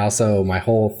that, but I also, my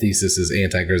whole thesis is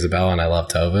anti-Grizabella, and I love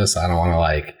Tova, so I don't want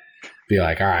to be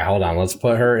like, all right, hold on, let's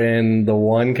put her in the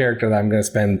one character that I'm going to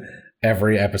spend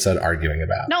every episode arguing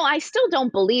about. No, I still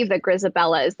don't believe that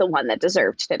Grizabella is the one that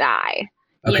deserved to die.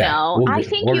 Okay. I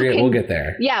think we'll get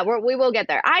there. Yeah, we will get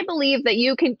there. I believe that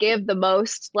you can give the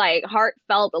most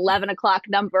heartfelt 11 o'clock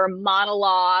number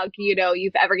monologue,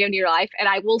 you've ever given in your life. And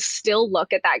I will still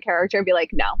look at that character and be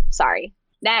like, no, sorry.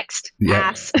 Next.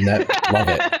 Ass.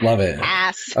 Love it.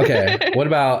 Ass. Okay. What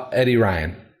about Eddie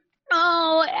Ryan?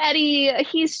 Oh, Eddie,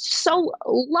 he's so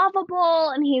lovable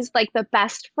and he's like the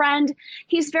best friend.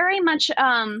 He's very much,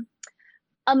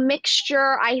 a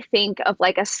mixture, I think, of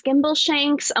like a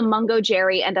Skimbleshanks, a Mungo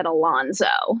Jerry, and an Alonzo.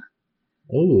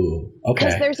 Ooh, okay.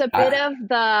 Because there's a bit of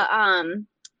the,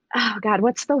 oh God,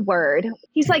 what's the word?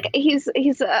 He's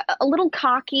a little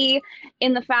cocky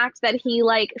in the fact that he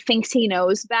thinks he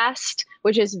knows best,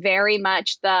 which is very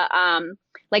much the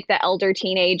the elder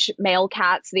teenage male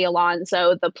cats, the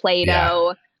Alonzo, the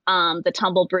Plato, the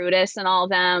Tumble Brutus, and all of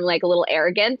them, a little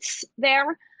arrogance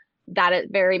there. That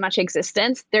it very much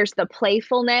existence. There's the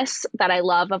playfulness that I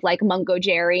love of Mungo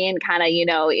Jerry and kind of,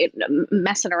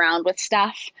 messing around with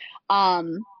stuff.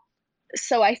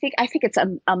 So I think it's a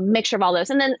mixture of all those.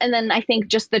 And then I think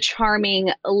just the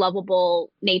charming,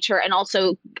 lovable nature and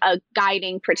also a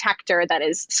guiding protector that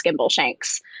is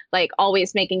Skimbleshanks,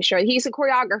 always making sure he's a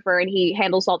choreographer and he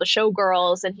handles all the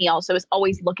showgirls. And he also is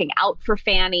always looking out for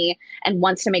Fanny and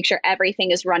wants to make sure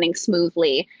everything is running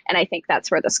smoothly. And I think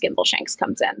that's where the Skimbleshanks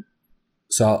comes in.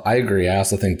 So I agree. I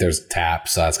also think there's Tap.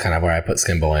 So that's kind of where I put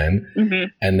Skimble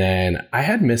in. And then I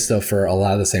had Misto for a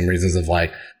lot of the same reasons of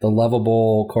the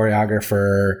lovable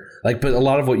choreographer, but a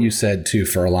lot of what you said too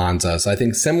for Alonzo. So I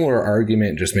think similar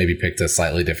argument, just maybe picked a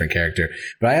slightly different character,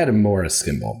 but I had him more as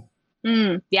Skimble.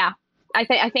 Yeah.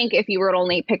 I think if you were to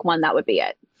only pick one, that would be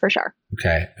it for sure.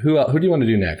 Okay. Who do you want to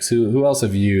do next? Who else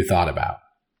have you thought about?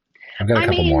 I've got a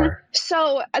couple more.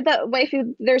 So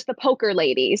there's the poker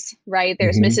ladies, right?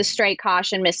 There's Mrs.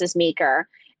 Straykosh and Mrs. Meeker.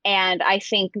 And I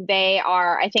think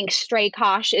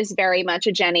Straykosh is very much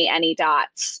a Jenny Any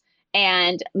Dots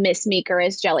and Miss Meeker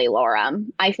is Jelly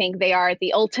Lorem. I think they are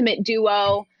the ultimate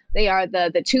duo. They are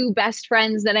the two best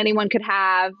friends that anyone could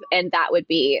have. And that would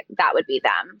be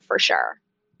them for sure.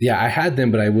 Yeah, I had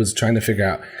them, but I was trying to figure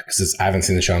out, because I haven't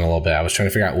seen the show in a little bit, I was trying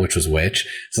to figure out which was which.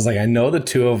 So it's I know the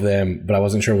two of them, but I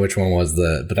wasn't sure which one was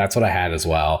but that's what I had as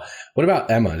well. What about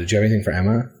Emma? Did you have anything for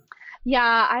Emma?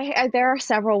 Yeah, there are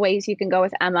several ways you can go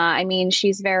with Emma. I mean,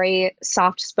 she's very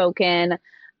soft-spoken.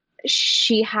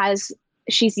 She has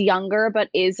she's younger, but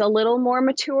is a little more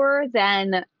mature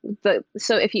than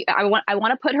so if you, I want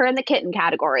to put her in the kitten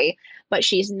category, but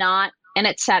she's not an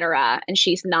etc. And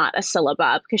she's not a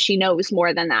syllabub because she knows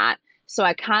more than that. So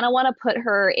I kind of want to put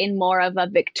her in more of a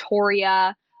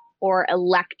Victoria or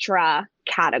Electra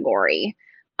category.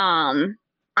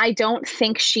 I don't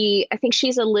think I think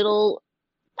she's a little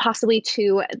possibly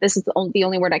too, this is the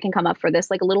only word I can come up for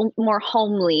this, like a little more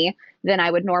homely than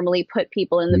I would normally put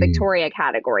people in the Victoria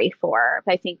category for.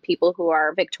 I think people who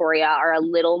are Victoria are a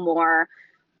little more,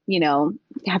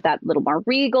 have that little more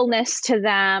regalness to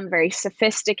them, very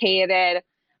sophisticated.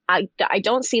 I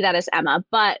don't see that as Emma,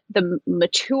 but the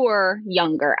mature,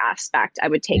 younger aspect I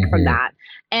would take from that.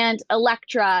 And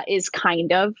Electra is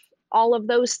kind of all of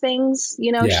those things,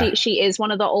 she is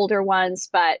one of the older ones,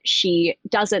 but she's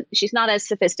not as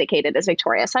sophisticated as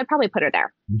Victoria. So I'd probably put her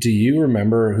there. Do you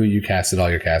remember who you casted all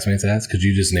your castmates as? Could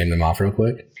you just name them off real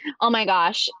quick? Oh my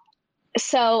gosh.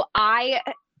 So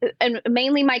and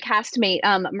mainly my castmate,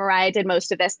 Mariah, did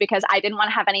most of this because I didn't want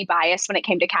to have any bias when it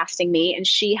came to casting me. And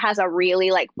she has a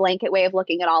really blanket way of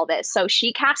looking at all this. So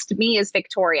she cast me as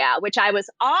Victoria, which I was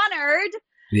honored.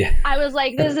 Yeah. I was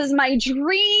like, this is my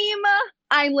dream.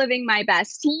 I'm living my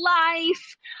best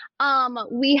life.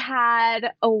 We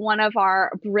had one of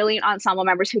our brilliant ensemble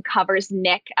members who covers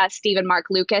Nick, Stephen Mark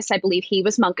Lucas. I believe he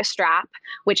was Monka Strap,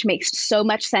 which makes so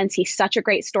much sense. He's such a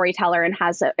great storyteller and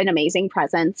has an amazing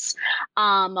presence.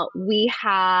 We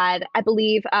had, I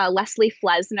believe, Leslie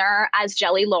Flesner as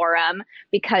Jelly Lorem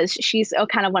because she's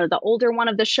kind of one of the older one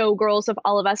of the showgirls of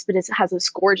all of us, but has this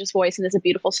gorgeous voice and is a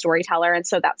beautiful storyteller. And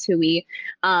so that's who we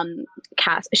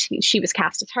cast. She was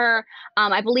cast as her.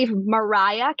 I believe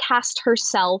Mariah cast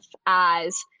herself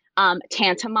as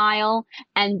Tantamile,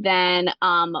 and then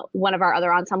one of our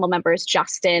other ensemble members,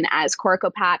 Justin, as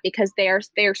Corcopat, because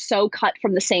they're so cut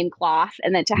from the same cloth,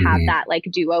 and then to have that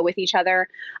duo with each other.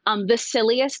 The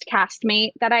silliest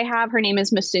castmate that I have, her name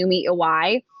is Masumi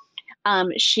Iwai.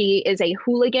 She is a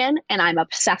hooligan and I'm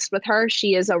obsessed with her.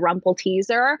 She is a rumple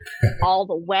teaser all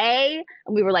the way.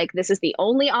 And we were like, this is the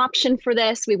only option for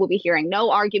this. We will be hearing no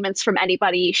arguments from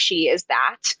anybody. She is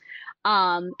that.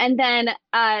 And then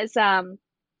as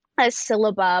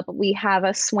Sillabub, we have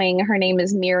a swing. Her name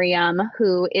is Miriam,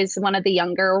 who is one of the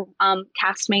younger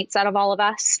castmates out of all of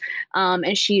us.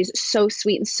 And she's so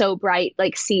sweet and so bright,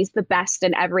 sees the best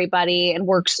in everybody and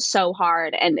works so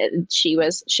hard. And she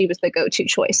was the go-to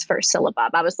choice for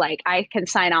Sillabub. I was like, I can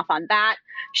sign off on that.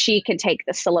 She can take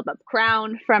the Sillabub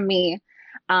crown from me.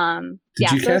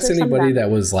 Did you cast anybody that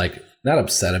was not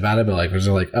upset about it, but was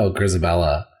oh,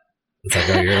 Grisabella? It's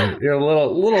oh, you're a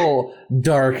little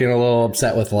dark and a little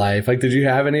upset with life. Did you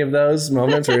have any of those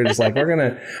moments where you're just we're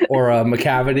gonna, or a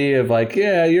McCavity of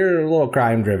yeah, you're a little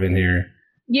crime driven here?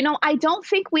 I don't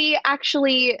think we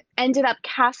actually ended up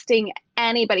casting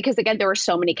anybody because again, there were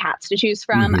so many cats to choose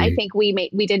from. I think we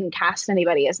didn't cast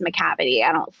anybody as McCavity.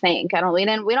 I don't think. We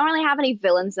don't really have any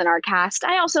villains in our cast.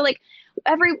 I also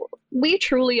we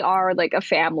truly are a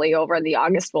family over in the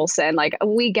August Wilson.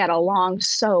 We get along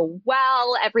so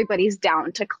well. Everybody's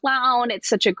down to clown. It's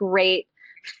such a great,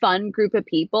 fun group of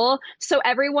people. So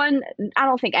everyone, I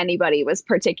don't think anybody was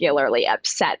particularly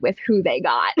upset with who they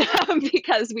got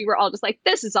because we were all just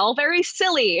this is all very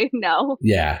silly. No.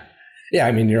 Yeah. Yeah.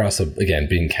 I mean, you're also, again,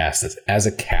 being cast as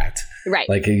a cat. Right.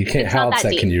 You can't, how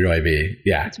upset can you really be?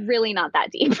 Yeah. It's really not that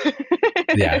deep.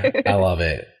 Yeah. I love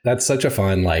it. That's such a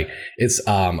fun, it's,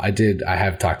 I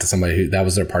have talked to somebody who, that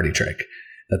was their party trick,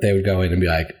 that they would go in and be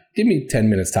give me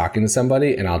 10 minutes talking to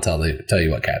somebody and I'll tell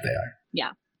you what cat they are.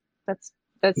 Yeah. That's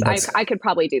I could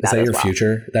probably do that. Is that as your well.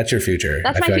 future? That's your future.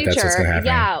 That's my future. That's what's gonna happen.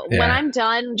 Yeah. When I'm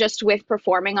done just with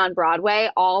performing on Broadway,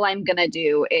 all I'm going to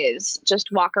do is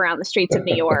just walk around the streets of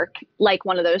New York like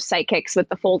one of those psychics with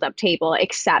the fold up table,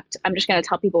 except I'm just going to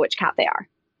tell people which cat they are.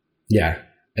 Yeah.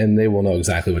 And they will know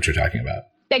exactly what you're talking about.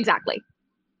 Exactly.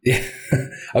 Yeah.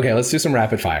 Okay. Let's do some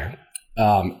rapid fire.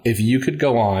 If you could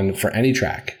go on for any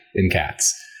track in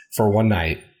Cats for one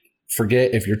night,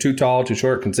 forget if you're too tall, too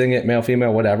short, can sing it, male,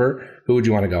 female, whatever. Who would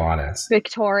you want to go on as?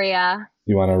 Victoria.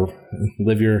 You want to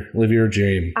live your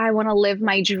dream. I want to live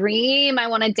my dream. I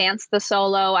want to dance the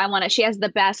solo. She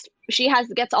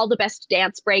gets all the best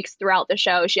dance breaks throughout the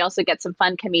show. She also gets some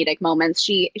fun comedic moments.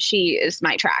 She is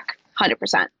my track.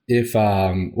 100%. If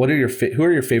who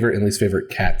are your favorite and least favorite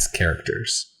Cats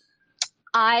characters?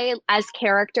 As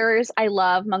characters, I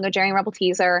love Mungo Jerry and Rebel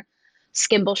Teaser,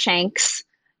 Skimble Shanks.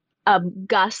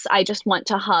 Gus, I just want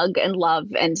to hug and love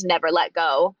and never let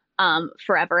go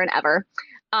forever and ever.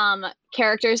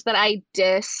 Characters that I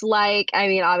dislike, I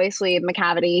mean, obviously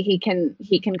McCavity, he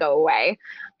can go away.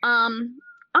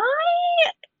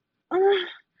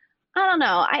 I don't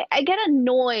know. I get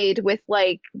annoyed with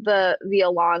like the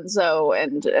Alonzo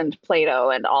and Plato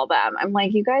and all them. I'm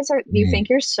like, you think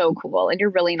you're so cool and you're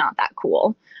really not that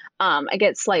cool. I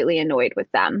get slightly annoyed with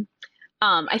them.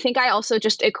 I think I also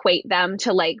just equate them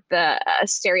to like the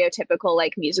stereotypical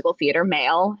like musical theater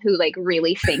male who like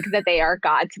really think that they are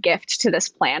God's gift to this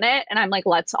planet. And I'm like,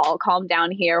 let's all calm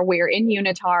down here. We're in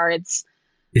unitards.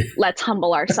 Let's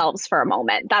humble ourselves for a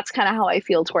moment. That's kind of how I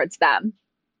feel towards them.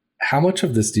 How much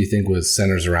of this do you think was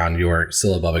centers around your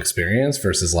Sillabub experience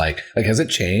versus like has it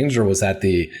changed, or was that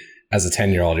as a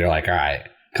 10-year-old, you're like, all right,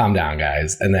 calm down,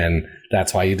 guys, and then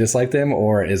that's why you dislike them?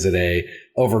 Or is it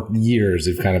over years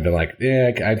you've kind of been like,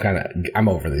 yeah, I'm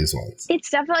over these ones?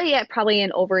 It's definitely probably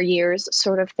an over years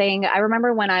sort of thing. I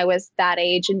remember when I was that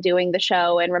age and doing the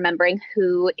show and remembering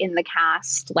who in the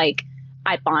cast, like,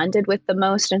 I bonded with the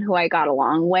most and who I got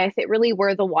along with. It really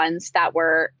were the ones that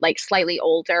were like slightly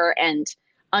older and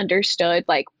understood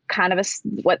like kind of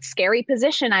what scary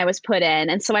position I was put in.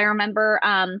 And so I remember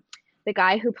the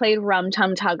guy who played Rum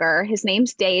Tum Tugger, his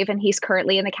name's Dave, and he's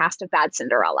currently in the cast of Bad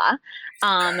Cinderella.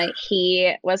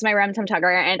 He was my Rum Tum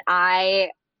Tugger, and I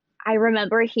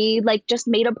remember he like just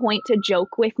made a point to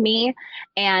joke with me,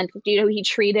 and he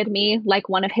treated me like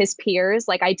one of his peers.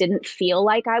 Like I didn't feel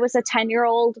like I was a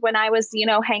 10-year-old when I was,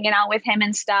 hanging out with him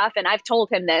and stuff. And I've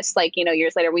told him this like,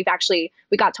 years later. We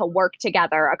got to work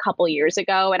together a couple years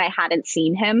ago, and I hadn't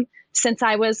seen him since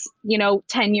I was,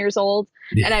 10 years old.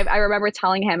 Yeah. And I remember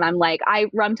telling him, I'm like,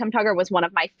 Rum Tum Tugger was one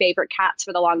of my favorite cats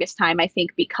for the longest time, I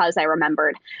think, because I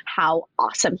remembered how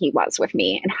awesome he was with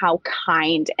me and how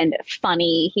kind and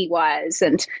funny he was.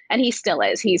 And he still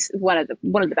is. He's one of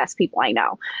the best people I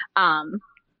know.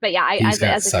 But yeah, he's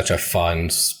got such a fun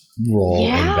role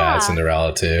in Bad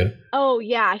Cinderella too. Oh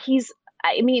yeah. He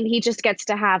just gets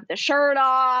to have the shirt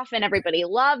off and everybody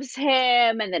loves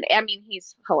him. And then,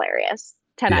 he's hilarious.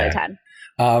 10 out of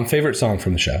 10. Favorite song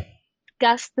from the show?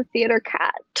 Gus the Theater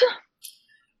Cat.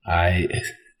 I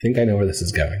think I know where this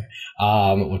is going,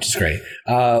 which is great.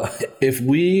 If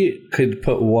we could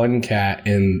put one cat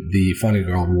in the Funny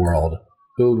Girl world,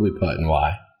 who would we put and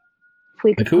why?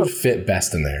 Who would fit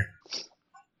best in there?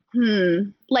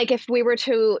 Like if we were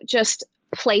to just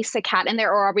place a cat in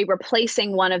there, or are we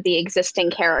replacing one of the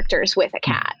existing characters with a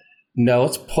cat? No,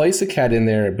 let's place a cat in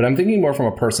there, but I'm thinking more from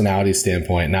a personality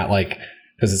standpoint, not like,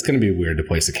 because it's going to be weird to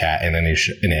place a cat in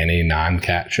any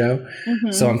non-cat show.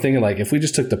 Mm-hmm. So I'm thinking like if we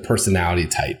just took the personality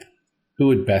type, who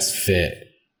would best fit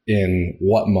in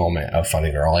what moment of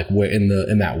Funny Girl, like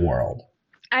in that world?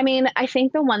 I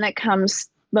think the one that comes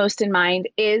most in mind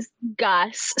is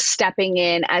Gus stepping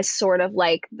in as sort of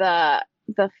like the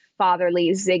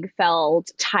fatherly Ziegfeld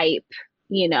type.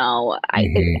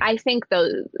 I think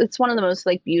it's one of the most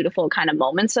like beautiful kind of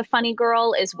moments of Funny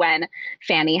Girl is when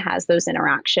Fanny has those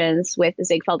interactions with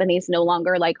Ziegfeld, and he's no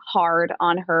longer like hard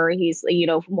on her. He's,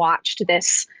 watched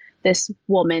this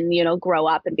woman, grow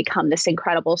up and become this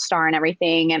incredible star and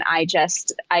everything. And I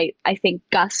think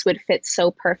Gus would fit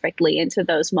so perfectly into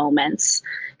those moments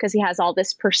because he has all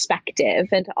this perspective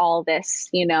and all this,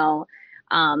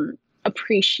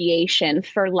 appreciation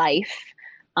for life.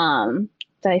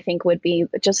 That I think would be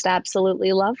just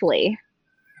absolutely lovely.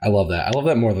 I love that. I love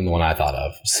that more than the one I thought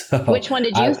of. So which one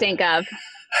did you think of?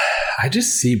 I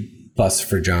just see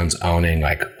Buster Jones owning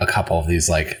like a couple of these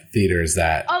like theaters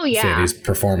that Fanny's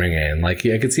performing in. Like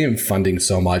I could see him funding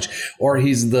so much, or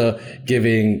he's the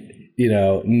giving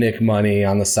Nick money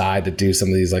on the side to do some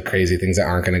of these like crazy things that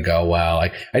aren't going to go well.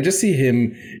 Like I just see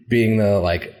him being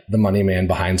the money man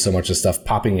behind so much of stuff,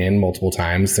 popping in multiple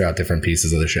times throughout different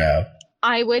pieces of the show.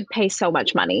 I would pay so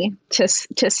much money to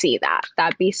see that.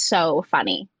 That'd be so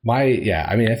funny.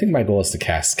 I think my goal is to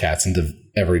cast cats into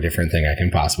every different thing I can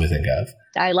possibly think of.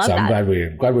 I love that. So I'm glad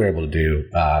we were able to do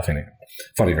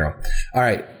Funny Girl. All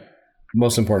right.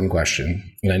 Most important question,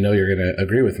 and I know you're going to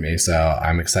agree with me, so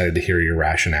I'm excited to hear your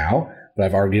rationale. But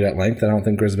I've argued at length that I don't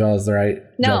think Grisabella is the right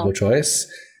local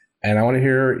choice. And I want to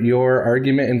hear your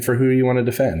argument and for who you want to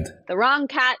defend. The wrong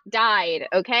cat died,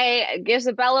 okay?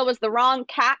 Grisabella was the wrong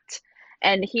cat.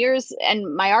 And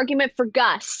my argument for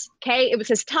Gus, okay? It was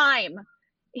his time.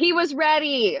 He was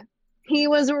ready. He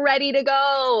was ready to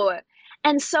go.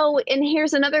 And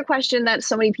here's another question that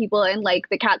so many people in like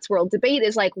the cat's world debate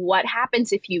is like, what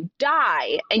happens if you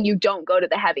die and you don't go to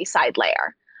the Heaviside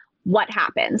layer? What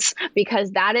happens? Because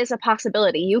that is a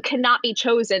possibility. You cannot be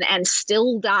chosen and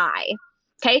still die.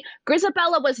 Okay?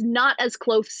 Grisabella was not as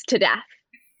close to death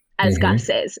as Gus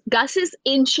is. Gus is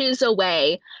inches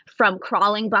away from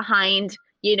crawling behind,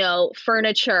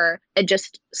 furniture and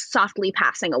just softly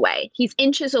passing away. He's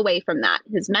inches away from that.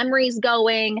 His memory's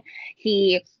going.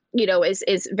 He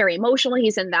is very emotional.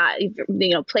 He's in that,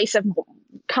 place of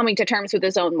coming to terms with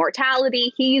his own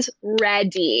mortality. He's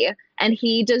ready and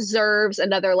he deserves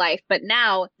another life. But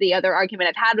now the other argument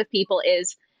I've had with people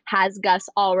is, has Gus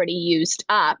already used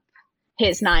up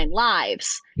his 9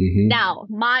 lives? Mm-hmm. Now,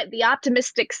 the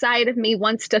optimistic side of me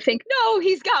wants to think, no,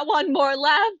 he's got 1 more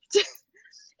left.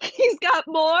 He's got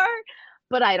more,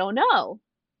 but I don't know.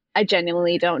 I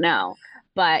genuinely don't know.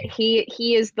 But he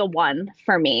is the one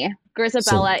for me.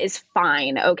 Grisabella is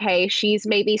fine, okay? She's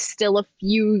maybe still a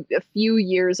few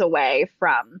years away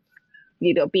from,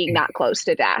 being that close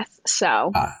to death.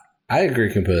 So I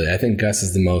agree completely. I think Gus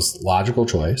is the most logical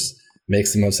choice.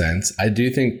 Makes the most sense. I do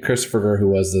think Christopher, who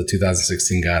was the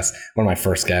 2016 Gus, one of my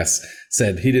first guests,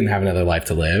 said he didn't have another life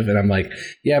to live. And I'm like,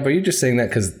 yeah, but you're just saying that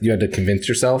because you had to convince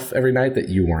yourself every night that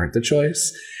you weren't the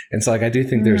choice. And so I do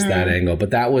think there's that angle, but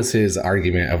that was his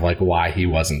argument of why he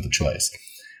wasn't the choice.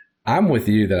 I'm with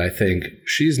you that I think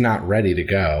she's not ready to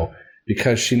go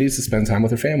because she needs to spend time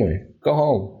with her family. Go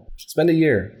home, spend a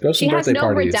year, go to some birthday parties. She has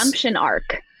no redemption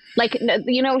arc.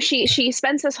 She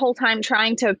spends this whole time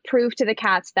trying to prove to the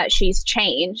cats that she's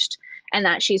changed and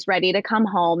that she's ready to come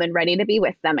home and ready to be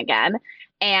with them again.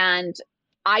 And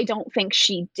I don't think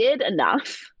she did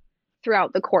enough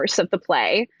throughout the course of the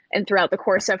play and throughout the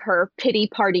course of her pity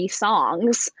party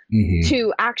songs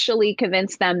to actually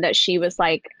convince them that she was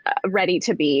ready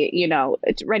to be,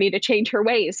 ready to change her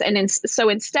ways. And so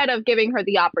instead of giving her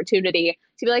the opportunity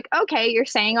to be okay, you're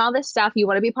saying all this stuff, you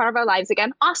want to be part of our lives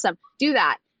again. Awesome. Do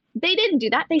that. They didn't do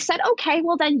that. They said, okay,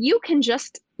 well then you can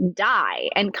just die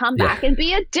and come back and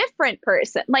be a different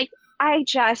person.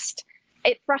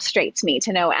 It frustrates me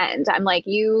to no end. I'm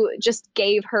you just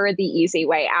gave her the easy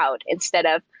way out instead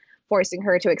of forcing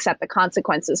her to accept the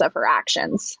consequences of her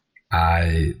actions.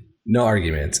 No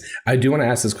arguments. I do want to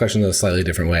ask this question in a slightly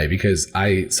different way because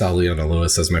I saw Leona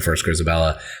Lewis as my first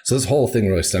Grisabella. So this whole thing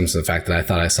really stems from the fact that I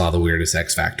thought I saw the weirdest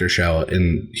X Factor show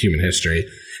in human history.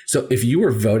 So if you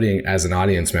were voting as an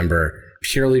audience member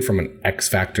purely from an X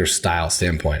Factor style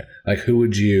standpoint, who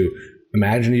would you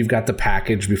imagine? You've got the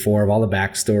package before of all the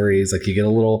backstories, you get a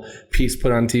little piece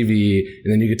put on TV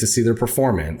and then you get to see their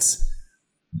performance.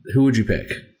 Who would you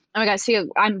pick? Oh my God, see,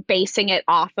 I'm basing it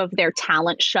off of their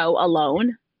talent show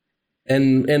alone.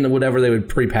 And whatever they would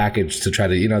prepackage to try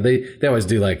to, they always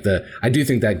do I do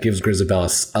think that gives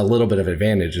Grisabella a little bit of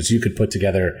advantage is you could put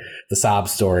together the sob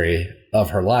story of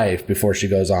her life before she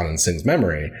goes on and sings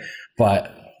Memory.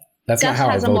 But that's Gus not how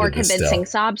I voted. Has a more convincing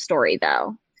sob story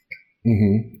though.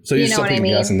 Mm-hmm. So you're still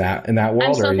thinking Gus in that world?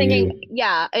 I'm still thinking,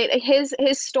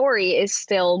 his story is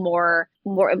still more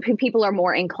people are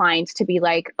more inclined to be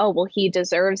oh, well, he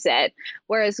deserves it.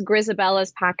 Whereas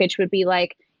Grisabella's package would be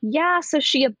so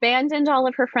she abandoned all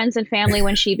of her friends and family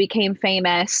when she became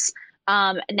famous.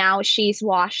 Now she's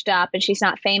washed up and she's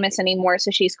not famous anymore. So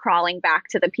she's crawling back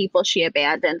to the people she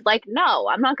abandoned. No,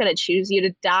 I'm not going to choose you to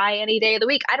die any day of the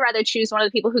week. I'd rather choose one of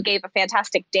the people who gave a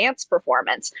fantastic dance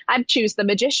performance. I'd choose the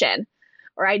magician,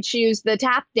 or I'd choose the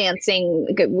tap dancing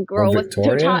girl with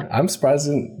Victoria. I'm surprised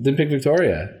you didn't pick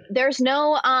Victoria. There's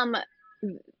no,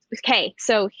 okay,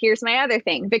 so here's my other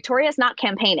thing. Victoria's not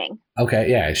campaigning. Okay,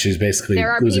 yeah, she's basically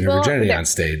losing her virginity on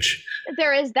stage.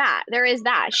 There is that.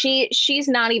 She's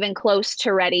not even close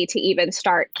to ready to even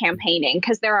start campaigning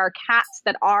because there are cats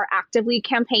that are actively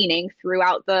campaigning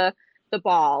throughout the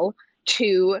ball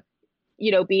to,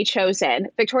 be chosen.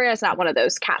 Victoria is not one of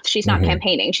those cats. She's not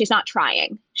campaigning. She's not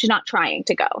trying. She's not trying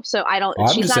to go. So I don't. Well,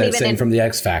 I'm she's just not even saying from the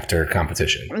X Factor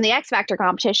competition. From the X Factor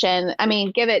competition, I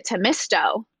mean, give it to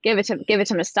Misto. Give it to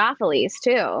Mistopheles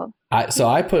too. So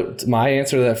I put my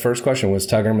answer to that first question was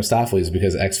Tugger and Mistopheles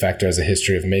because X Factor has a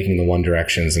history of making the One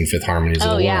Directions and Fifth Harmonies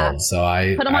of the world. So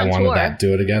I wanted that to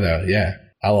do it together. Yeah,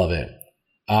 I love it.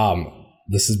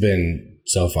 This has been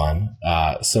so fun.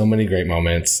 So many great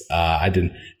moments. I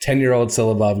did 10-year-old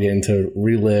Sillabub getting to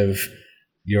relive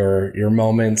your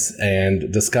moments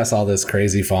and discuss all this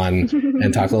crazy fun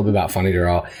and talk a little bit about Funny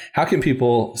Girl. How can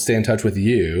people stay in touch with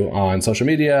you on social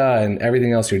media and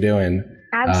everything else you're doing?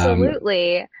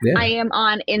 Absolutely. I am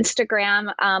on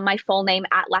Instagram, my full name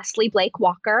at Leslie Blake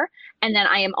Walker. And then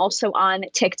I am also on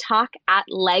TikTok at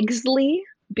Legsley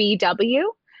BW.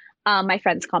 My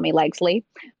friends call me Legsley.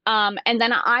 And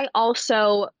then I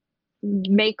also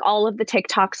make all of the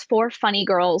TikToks for Funny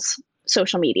Girls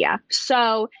social media.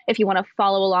 So if you want to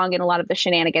follow along in a lot of the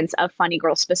shenanigans of Funny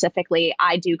Girl specifically,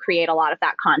 I do create a lot of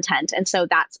that content. And so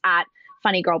that's at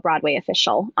Funny Girl Broadway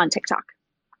Official on TikTok.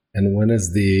 And when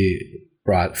is the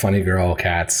Funny Girl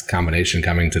Cats combination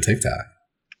coming to TikTok?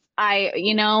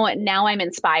 Now I'm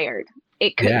inspired.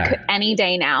 It could any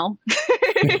day now.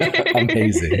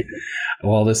 Amazing.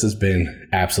 Well, this has been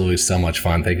absolutely so much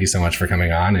fun. Thank you so much for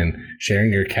coming on and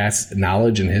sharing your cat's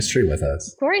knowledge and history with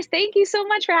us. Of course. Thank you so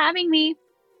much for having me.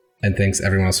 And thanks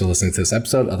everyone else for listening to this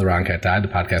episode of The Wrong Cat Died, the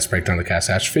podcast breakdown of the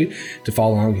catastrophe. To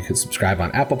follow along, you can subscribe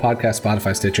on Apple Podcasts,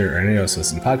 Spotify, Stitcher, or any other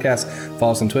listen podcasts.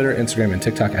 Follow us on Twitter, Instagram, and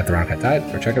TikTok at The Wrong Cat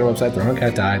Died, or check out our website,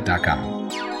 thewrongcatdied.com.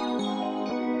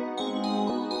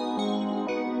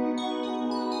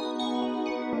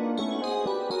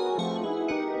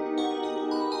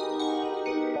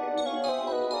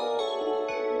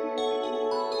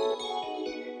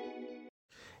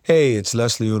 Hey, it's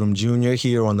Leslie Odom Jr.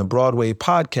 here on the Broadway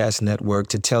Podcast Network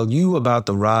to tell you about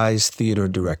the Rise Theater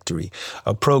Directory,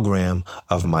 a program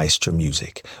of Maestro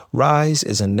Music. Rise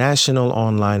is a national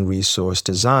online resource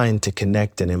designed to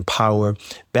connect and empower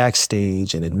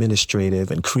backstage and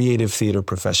administrative and creative theater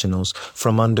professionals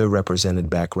from underrepresented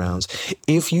backgrounds.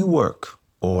 If you work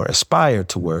or aspire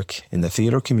to work in the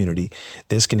theater community,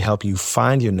 this can help you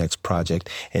find your next project.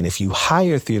 And if you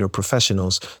hire theater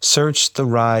professionals, search the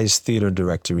Rise Theater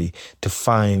Directory to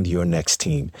find your next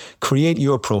team. Create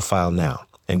your profile now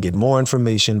and get more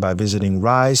information by visiting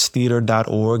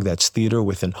risetheater.org. That's theater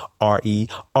with an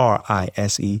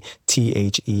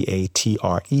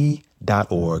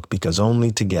RERISETHEATRE.org, because only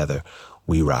together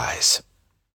we rise.